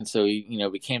really working, so he,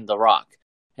 became The Rock.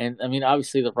 And I mean,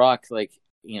 obviously The Rock,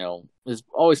 has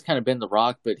always kind of been The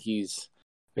Rock, but he's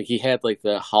he had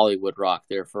the Hollywood Rock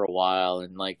there for a while,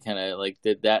 and kind of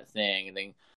did that thing, and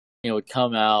then would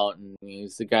come out and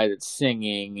he's the guy that's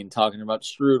singing and talking about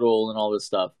Strudel and all this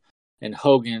stuff. And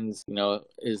Hogan's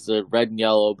is the red and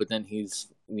yellow, but then he's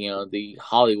the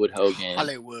Hollywood Hogan.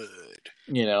 Hollywood.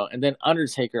 And then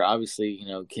Undertaker obviously,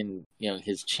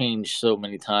 has changed so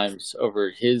many times over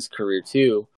his career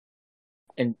too.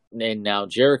 And now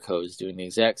Jericho is doing the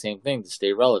exact same thing to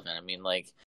stay relevant. I mean,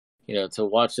 like, to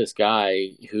watch this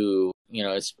guy who,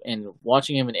 and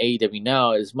watching him in AEW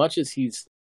now, as much as he's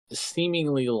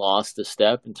seemingly lost a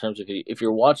step in terms of if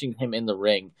you're watching him in the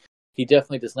ring, he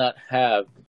definitely does not have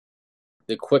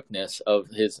the quickness of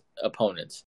his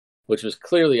opponents, which was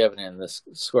clearly evident in this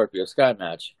Scorpio Sky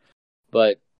match.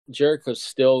 But Jericho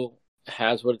still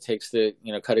has what it takes to,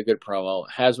 cut a good promo,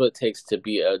 has what it takes to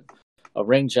be a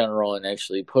ring general and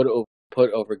actually put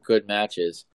over good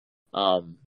matches.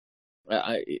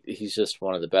 He's just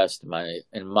one of the best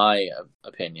in my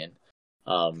opinion.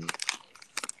 Not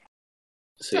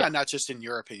just in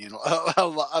your opinion, a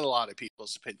lot of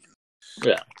people's opinion.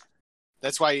 Yeah,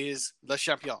 that's why he is Le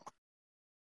Champion.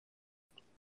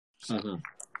 So,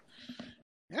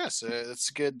 yeah, so that's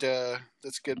good.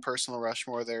 That's good personal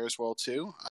Rushmore there as well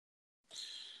too.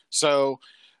 So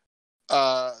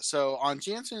on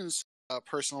Jansen's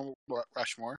personal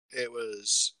Rushmore, it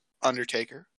was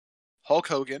Undertaker, Hulk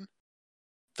Hogan,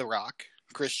 The Rock,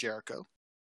 Chris Jericho.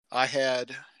 I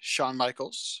had Shawn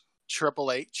Michaels,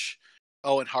 Triple H,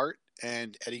 Owen Hart,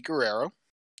 and Eddie Guerrero.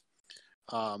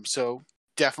 So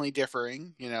definitely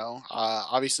differing.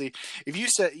 Obviously, if you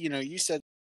said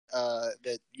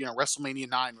that WrestleMania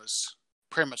 9 was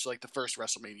pretty much like the first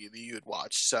WrestleMania that you had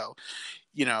watched. So,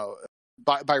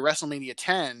 by WrestleMania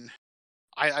 10,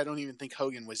 I don't even think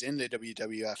Hogan was in the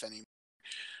WWF anymore.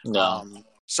 No.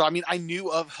 So I mean, I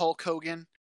knew of Hulk Hogan,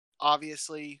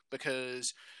 obviously,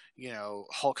 because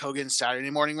Hulk Hogan's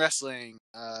Saturday Morning Wrestling,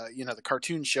 the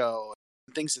cartoon show,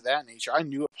 and things of that nature. I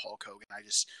knew of Hulk Hogan.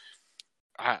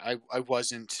 I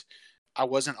wasn't a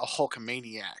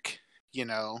Hulkamaniac,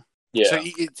 Yeah. So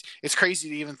it's crazy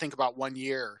to even think about 1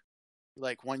 year,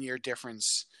 like 1 year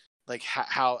difference, like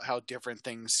how different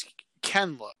things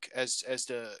can look as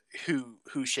to who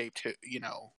shaped who,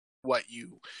 what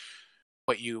you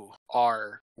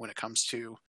are when it comes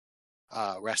to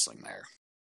wrestling there.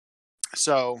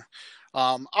 So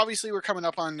obviously we're coming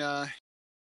up on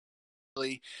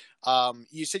you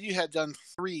said you had done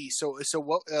 3, so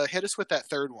what hit us with that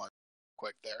third one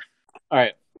quick there. All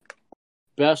right.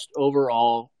 Best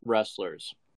overall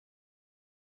wrestlers.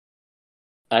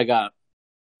 I got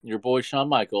your boy Shawn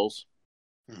Michaels,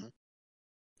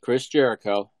 Chris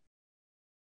Jericho,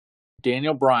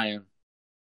 Daniel Bryan,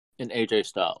 and AJ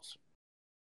Styles.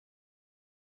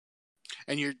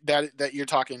 And you're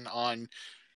talking on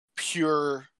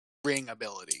pure ring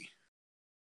ability.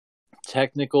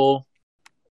 Technical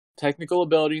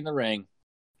ability in the ring,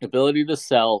 ability to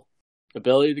sell,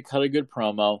 ability to cut a good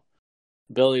promo,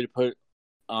 ability to put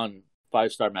on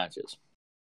 5-star matches.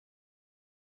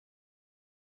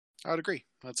 I would agree.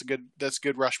 That's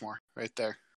good Rushmore right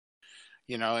there.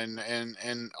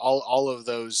 And all of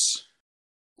those,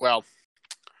 well,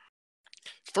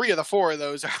 3 of the 4 of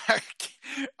those are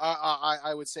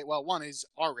I would say, well, one is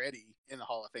already in the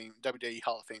Hall of Fame, WWE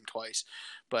Hall of Fame twice,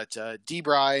 but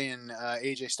D-Bry and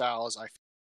AJ Styles,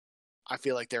 I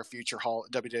feel like they're future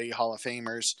WWE Hall of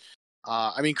Famers.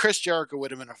 I mean, Chris Jericho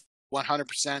would have been a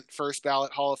 100% first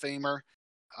ballot Hall of Famer.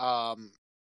 I'm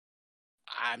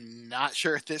not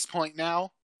sure at this point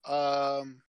now, but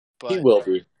he will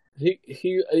be.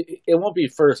 It won't be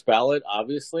first ballot,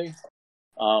 obviously.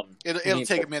 It'll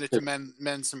take a minute to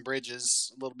mend some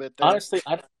bridges a little bit there.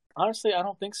 Honestly, I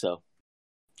don't think so.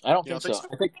 I don't think so.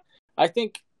 I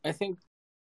think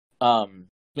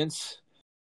Vince,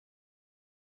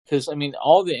 because I mean,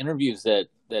 all the interviews that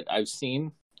I've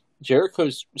seen, Jericho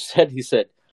said,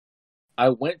 I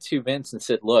went to Vince and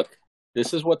said, look,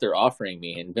 this is what they're offering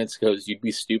me, and Vince goes, you'd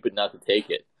be stupid not to take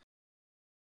it.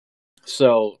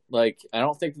 So, like, I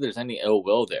don't think that there's any ill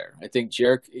will there. I think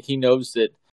Jericho, he knows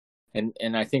that, and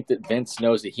I think that Vince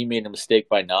knows that he made a mistake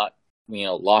by not,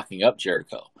 locking up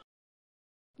Jericho,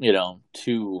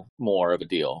 to more of a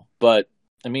deal. But,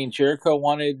 I mean, Jericho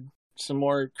wanted some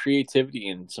more creativity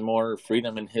and some more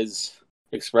freedom in his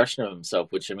expression of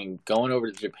himself, which, I mean, going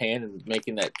over to Japan and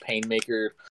making that Painmaker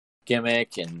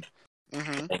gimmick and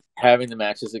having the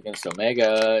matches against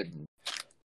Omega and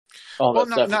all that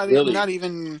stuff.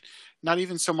 Not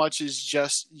even so much as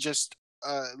just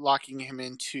locking him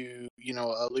into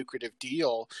a lucrative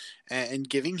deal and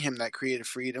giving him that creative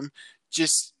freedom.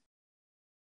 Just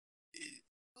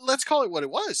let's call it what it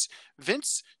was.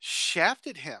 Vince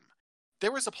shafted him.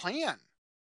 There was a plan.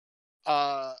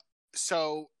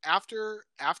 So after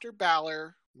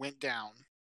Balor went down,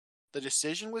 the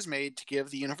decision was made to give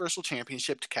the Universal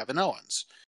Championship to Kevin Owens.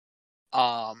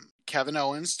 Kevin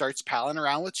Owens starts palling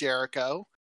around with Jericho,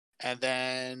 And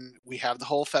then we have the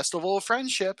whole Festival of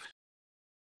Friendship,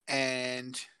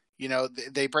 and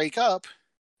they break up,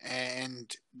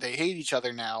 and they hate each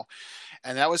other now.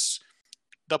 And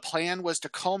the plan was to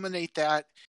culminate that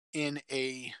in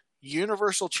a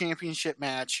Universal Championship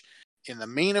match in the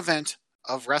main event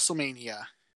of WrestleMania.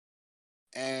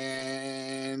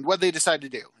 And what they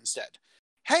decided to do instead?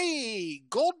 Hey,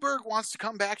 Goldberg wants to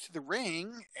come back to the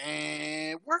ring,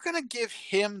 and we're going to give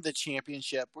him the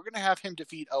championship. We're going to have him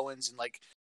defeat Owens in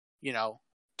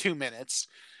 2 minutes.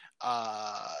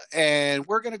 And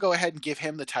we're going to go ahead and give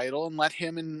him the title and let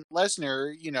him and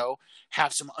Lesnar,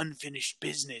 have some unfinished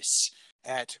business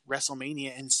at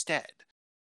WrestleMania instead.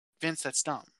 Vince, that's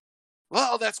dumb.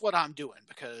 Well, that's what I'm doing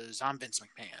because I'm Vince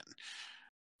McMahon.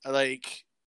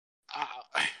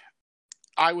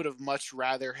 I would have much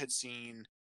rather had seen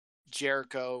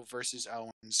Jericho versus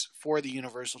Owens for the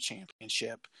Universal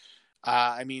Championship.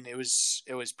 It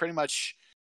was pretty much,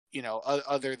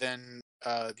 other than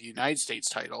the United States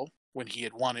title when he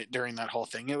had won it during that whole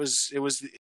thing. It was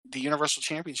the Universal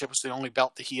Championship was the only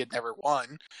belt that he had never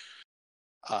won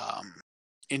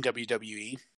in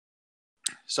WWE.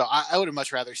 So I would have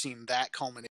much rather seen that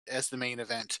culminate as the main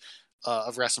event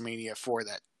of WrestleMania for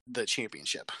the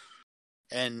championship.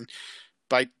 And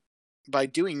by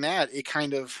doing that, it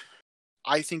kind of,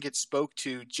 I think it spoke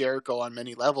to Jericho on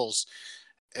many levels,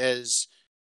 as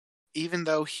even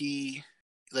though we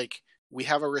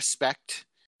have a respect,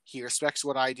 he respects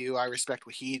what I do, I respect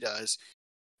what he does,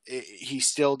 he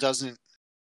still doesn't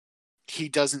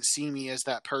see me as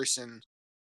that person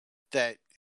that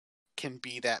can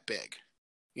be that big,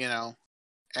 and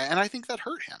I think that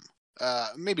hurt him.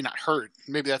 Maybe not hurt.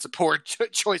 Maybe that's a poor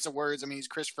choice of words. I mean, he's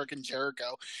Chris frickin'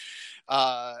 Jericho.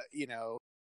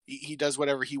 He does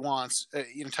whatever he wants,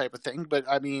 type of thing. But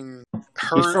I mean,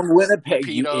 hurt. He's from Winnipeg,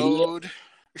 you idiot.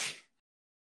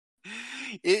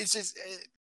 It's just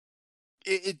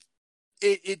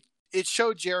it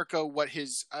showed Jericho what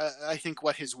his I think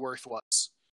what his worth was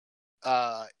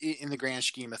in the grand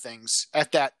scheme of things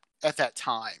at that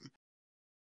time.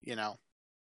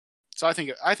 So I think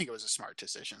it was a smart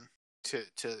decision to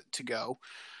go.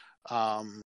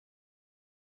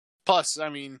 Plus, I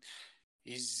mean,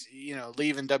 he's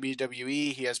leaving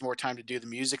WWE. He has more time to do the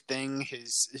music thing.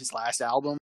 His last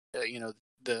album,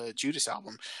 the Judas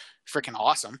album, freaking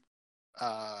awesome.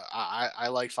 I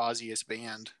like Fozzy as a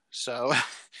band, so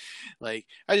I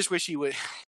just wish he would.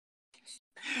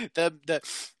 the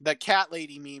cat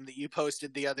lady meme that you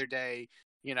posted the other day,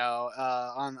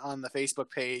 on the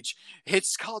Facebook page,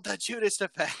 it's called the Judas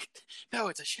effect. No,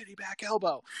 it's a shitty back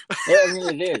elbow. Yeah, I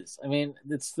mean, it is. I mean,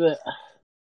 it's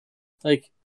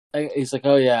he's like,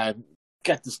 oh yeah, I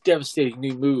got this devastating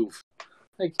new move.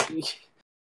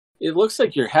 It looks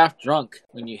like you're half drunk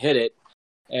when you hit it,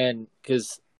 and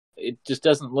because it just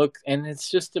doesn't look, and it's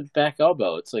just a back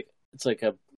elbow. It's like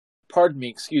a, pardon me,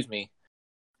 excuse me.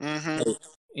 Mm-hmm.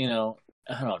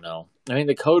 I don't know. I mean,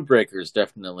 the code breaker is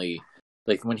definitely.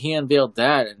 When he unveiled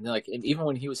that, and even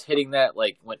when he was hitting that,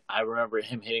 when I remember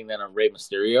him hitting that on Rey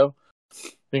Mysterio, I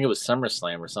think it was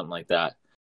SummerSlam or something like that.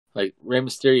 Rey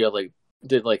Mysterio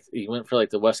did he went for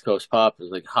the West Coast pop, it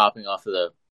was hopping off of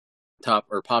the top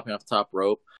or popping off the top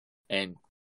rope, and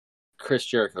Chris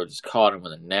Jericho just caught him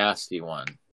with a nasty one,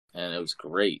 and it was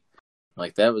great.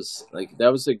 That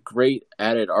was a great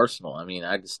added arsenal. I mean,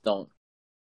 I guess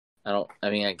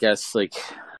I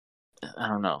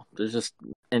don't know. There's just,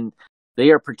 and they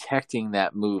are protecting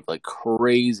that move like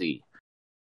crazy.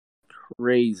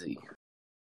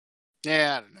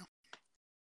 Yeah, I don't know,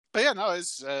 but yeah, no,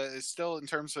 it's still in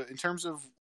terms of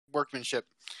workmanship,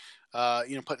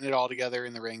 putting it all together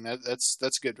in the ring. That's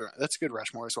good. That's good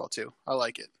Rushmore as well too. I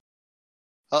like it.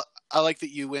 I like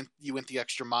that you went the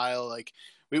extra mile.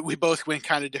 We both went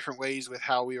kind of different ways with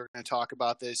how we were going to talk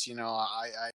about this.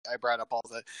 I brought up all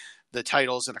the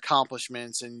titles and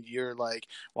accomplishments, and you're like,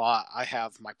 well, I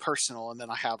have my personal, and then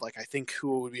I have I think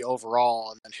who would be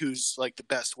overall, and then who's the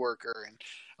best worker, and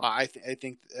I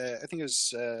think it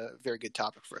was a very good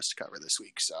topic for us to cover this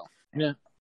week. So yeah,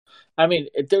 I mean,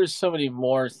 there's so many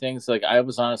more things. I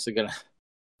was honestly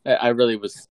I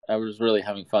was really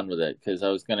having fun with it because I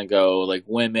was gonna go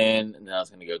women, and then I was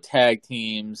gonna go tag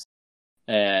teams.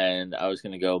 And I was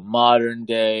going to go modern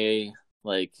day,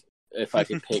 if I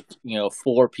could pick,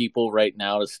 4 people right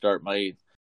now to start my,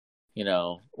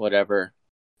 whatever.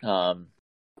 That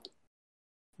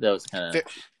was kind of.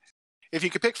 If you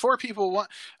could pick 4 people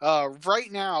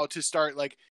right now to start,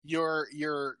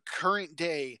 your current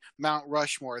day Mount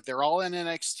Rushmore, they're all in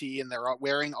NXT and they're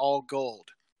wearing all gold.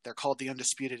 They're called the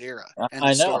Undisputed Era. End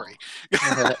of story.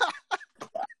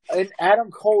 And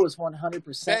Adam Cole is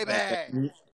 100%.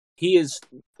 Baby. He is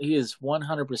he is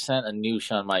 100% a new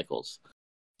Shawn Michaels.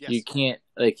 Yes. You can't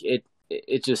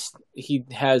it just he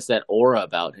has that aura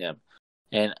about him.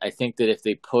 And I think that if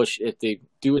they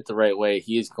do it the right way,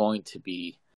 he is going to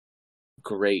be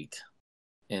great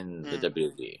in the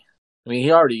WWE. I mean,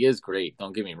 he already is great.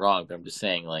 Don't get me wrong, but I'm just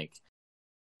saying, like,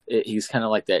 he's kind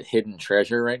of like that hidden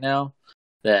treasure right now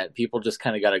that people just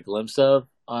kind of got a glimpse of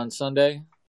on Sunday.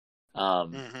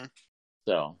 So,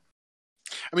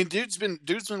 I mean, dude's been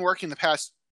working the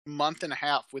past month and a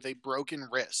half with a broken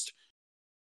wrist.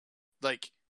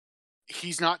 Like,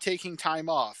 he's not taking time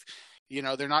off. You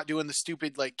know, they're not doing the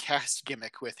stupid like cast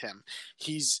gimmick with him.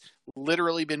 He's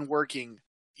literally been working,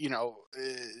 you know,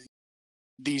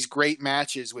 these great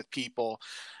matches with people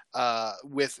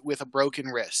with a broken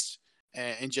wrist,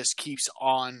 and just keeps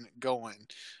on going.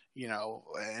 You know,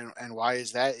 and why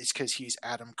is that? It's because he's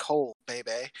Adam Cole,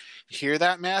 baby. You hear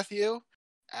that, Matthew?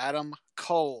 Adam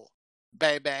Cole,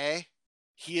 baby.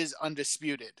 He is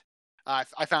undisputed. I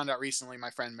found out recently my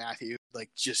friend Matthew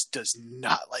like just does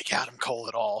not like Adam Cole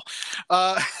at all.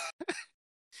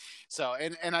 So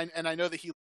and I know that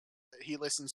he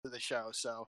listens to the show,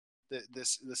 so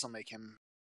this will make him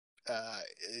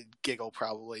giggle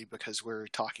probably because we're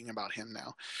talking about him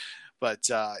now. But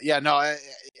yeah, no,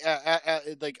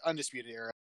 like Undisputed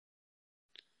Era,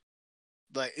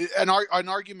 like an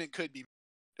argument could be.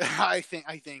 I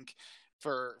think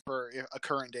for a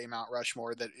current day Mount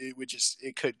Rushmore that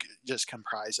it could just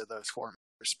comprise of those 4 members.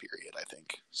 Period. I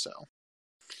think so.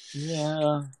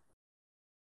 Yeah,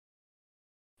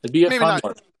 it'd be a fun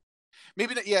one.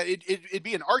 Maybe not. Yeah, it'd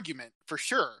be an argument for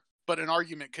sure, but an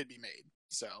argument could be made.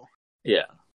 So yeah.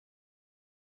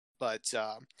 But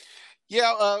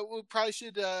yeah, we probably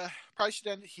should end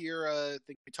it here. I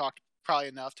think we talked probably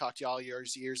enough. Talked to y'all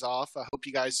ears off. I hope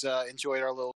you guys enjoyed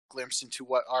our little glimpse into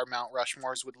what our Mount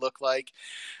Rushmores would look like.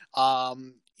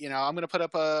 You know, I'm gonna put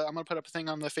up a thing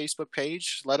on the Facebook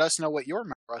page. Let us know what your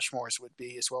Mount Rushmores would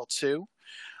be as well too.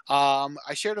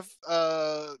 I shared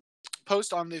a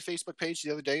post on the Facebook page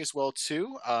the other day as well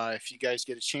too. If you guys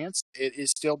get a chance, it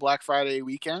is still Black Friday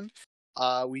weekend.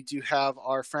 We do have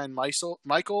our friend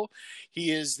Michael.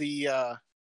 He is the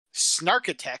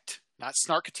Snarkitect, not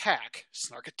Snark Attack,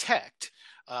 Snarkitect.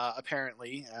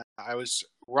 Apparently, I was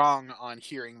wrong on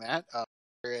hearing that.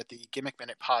 At the Gimmick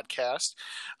Minute podcast.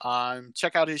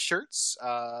 Check out his shirts.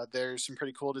 There's some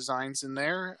pretty cool designs in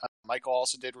there. Michael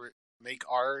also did make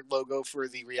our logo for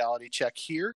the reality check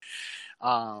here.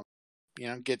 You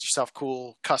know, get yourself a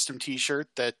cool custom t-shirt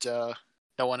that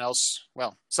no one else,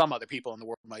 well, some other people in the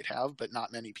world might have, but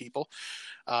not many people.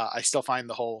 I still find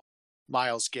the whole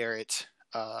Myles Garrett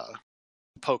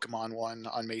Pokemon one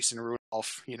on Mason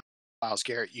Rudolph, you know, Myles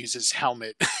Garrett uses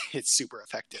helmet. It's super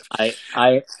effective. I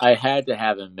had to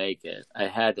have him make it. I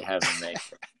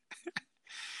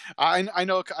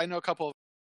know a couple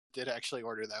did actually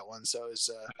order that one, so it's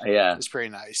pretty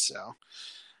nice. So,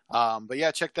 but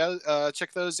yeah, check those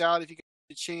out if you get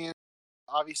a chance.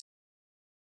 Obviously,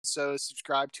 so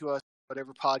subscribe to us,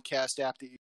 whatever podcast app that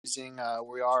you're using.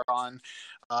 We are on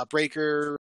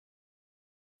Breaker,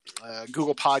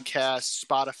 Google Podcasts,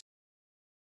 Spotify,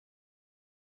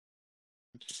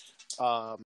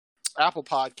 Apple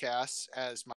Podcasts,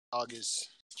 as my dog is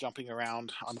jumping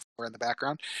around on the floor in the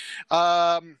background.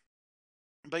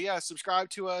 But yeah, subscribe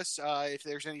to us. If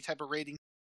there's any type of rating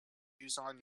use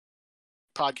on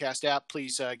podcast app,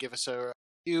 please give us a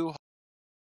review,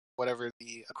 whatever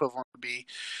the equivalent would be.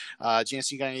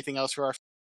 Jansen, you got anything else for our?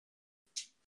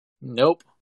 Nope.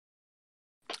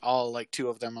 All like 2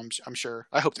 of them, I'm sure.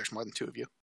 I hope there's more than 2 of you.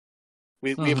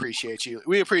 We appreciate you.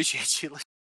 We appreciate you.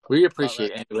 We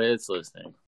appreciate anybody that's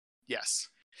listening. Yes.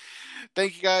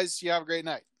 Thank you guys. You have a great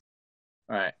night.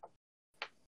 All right.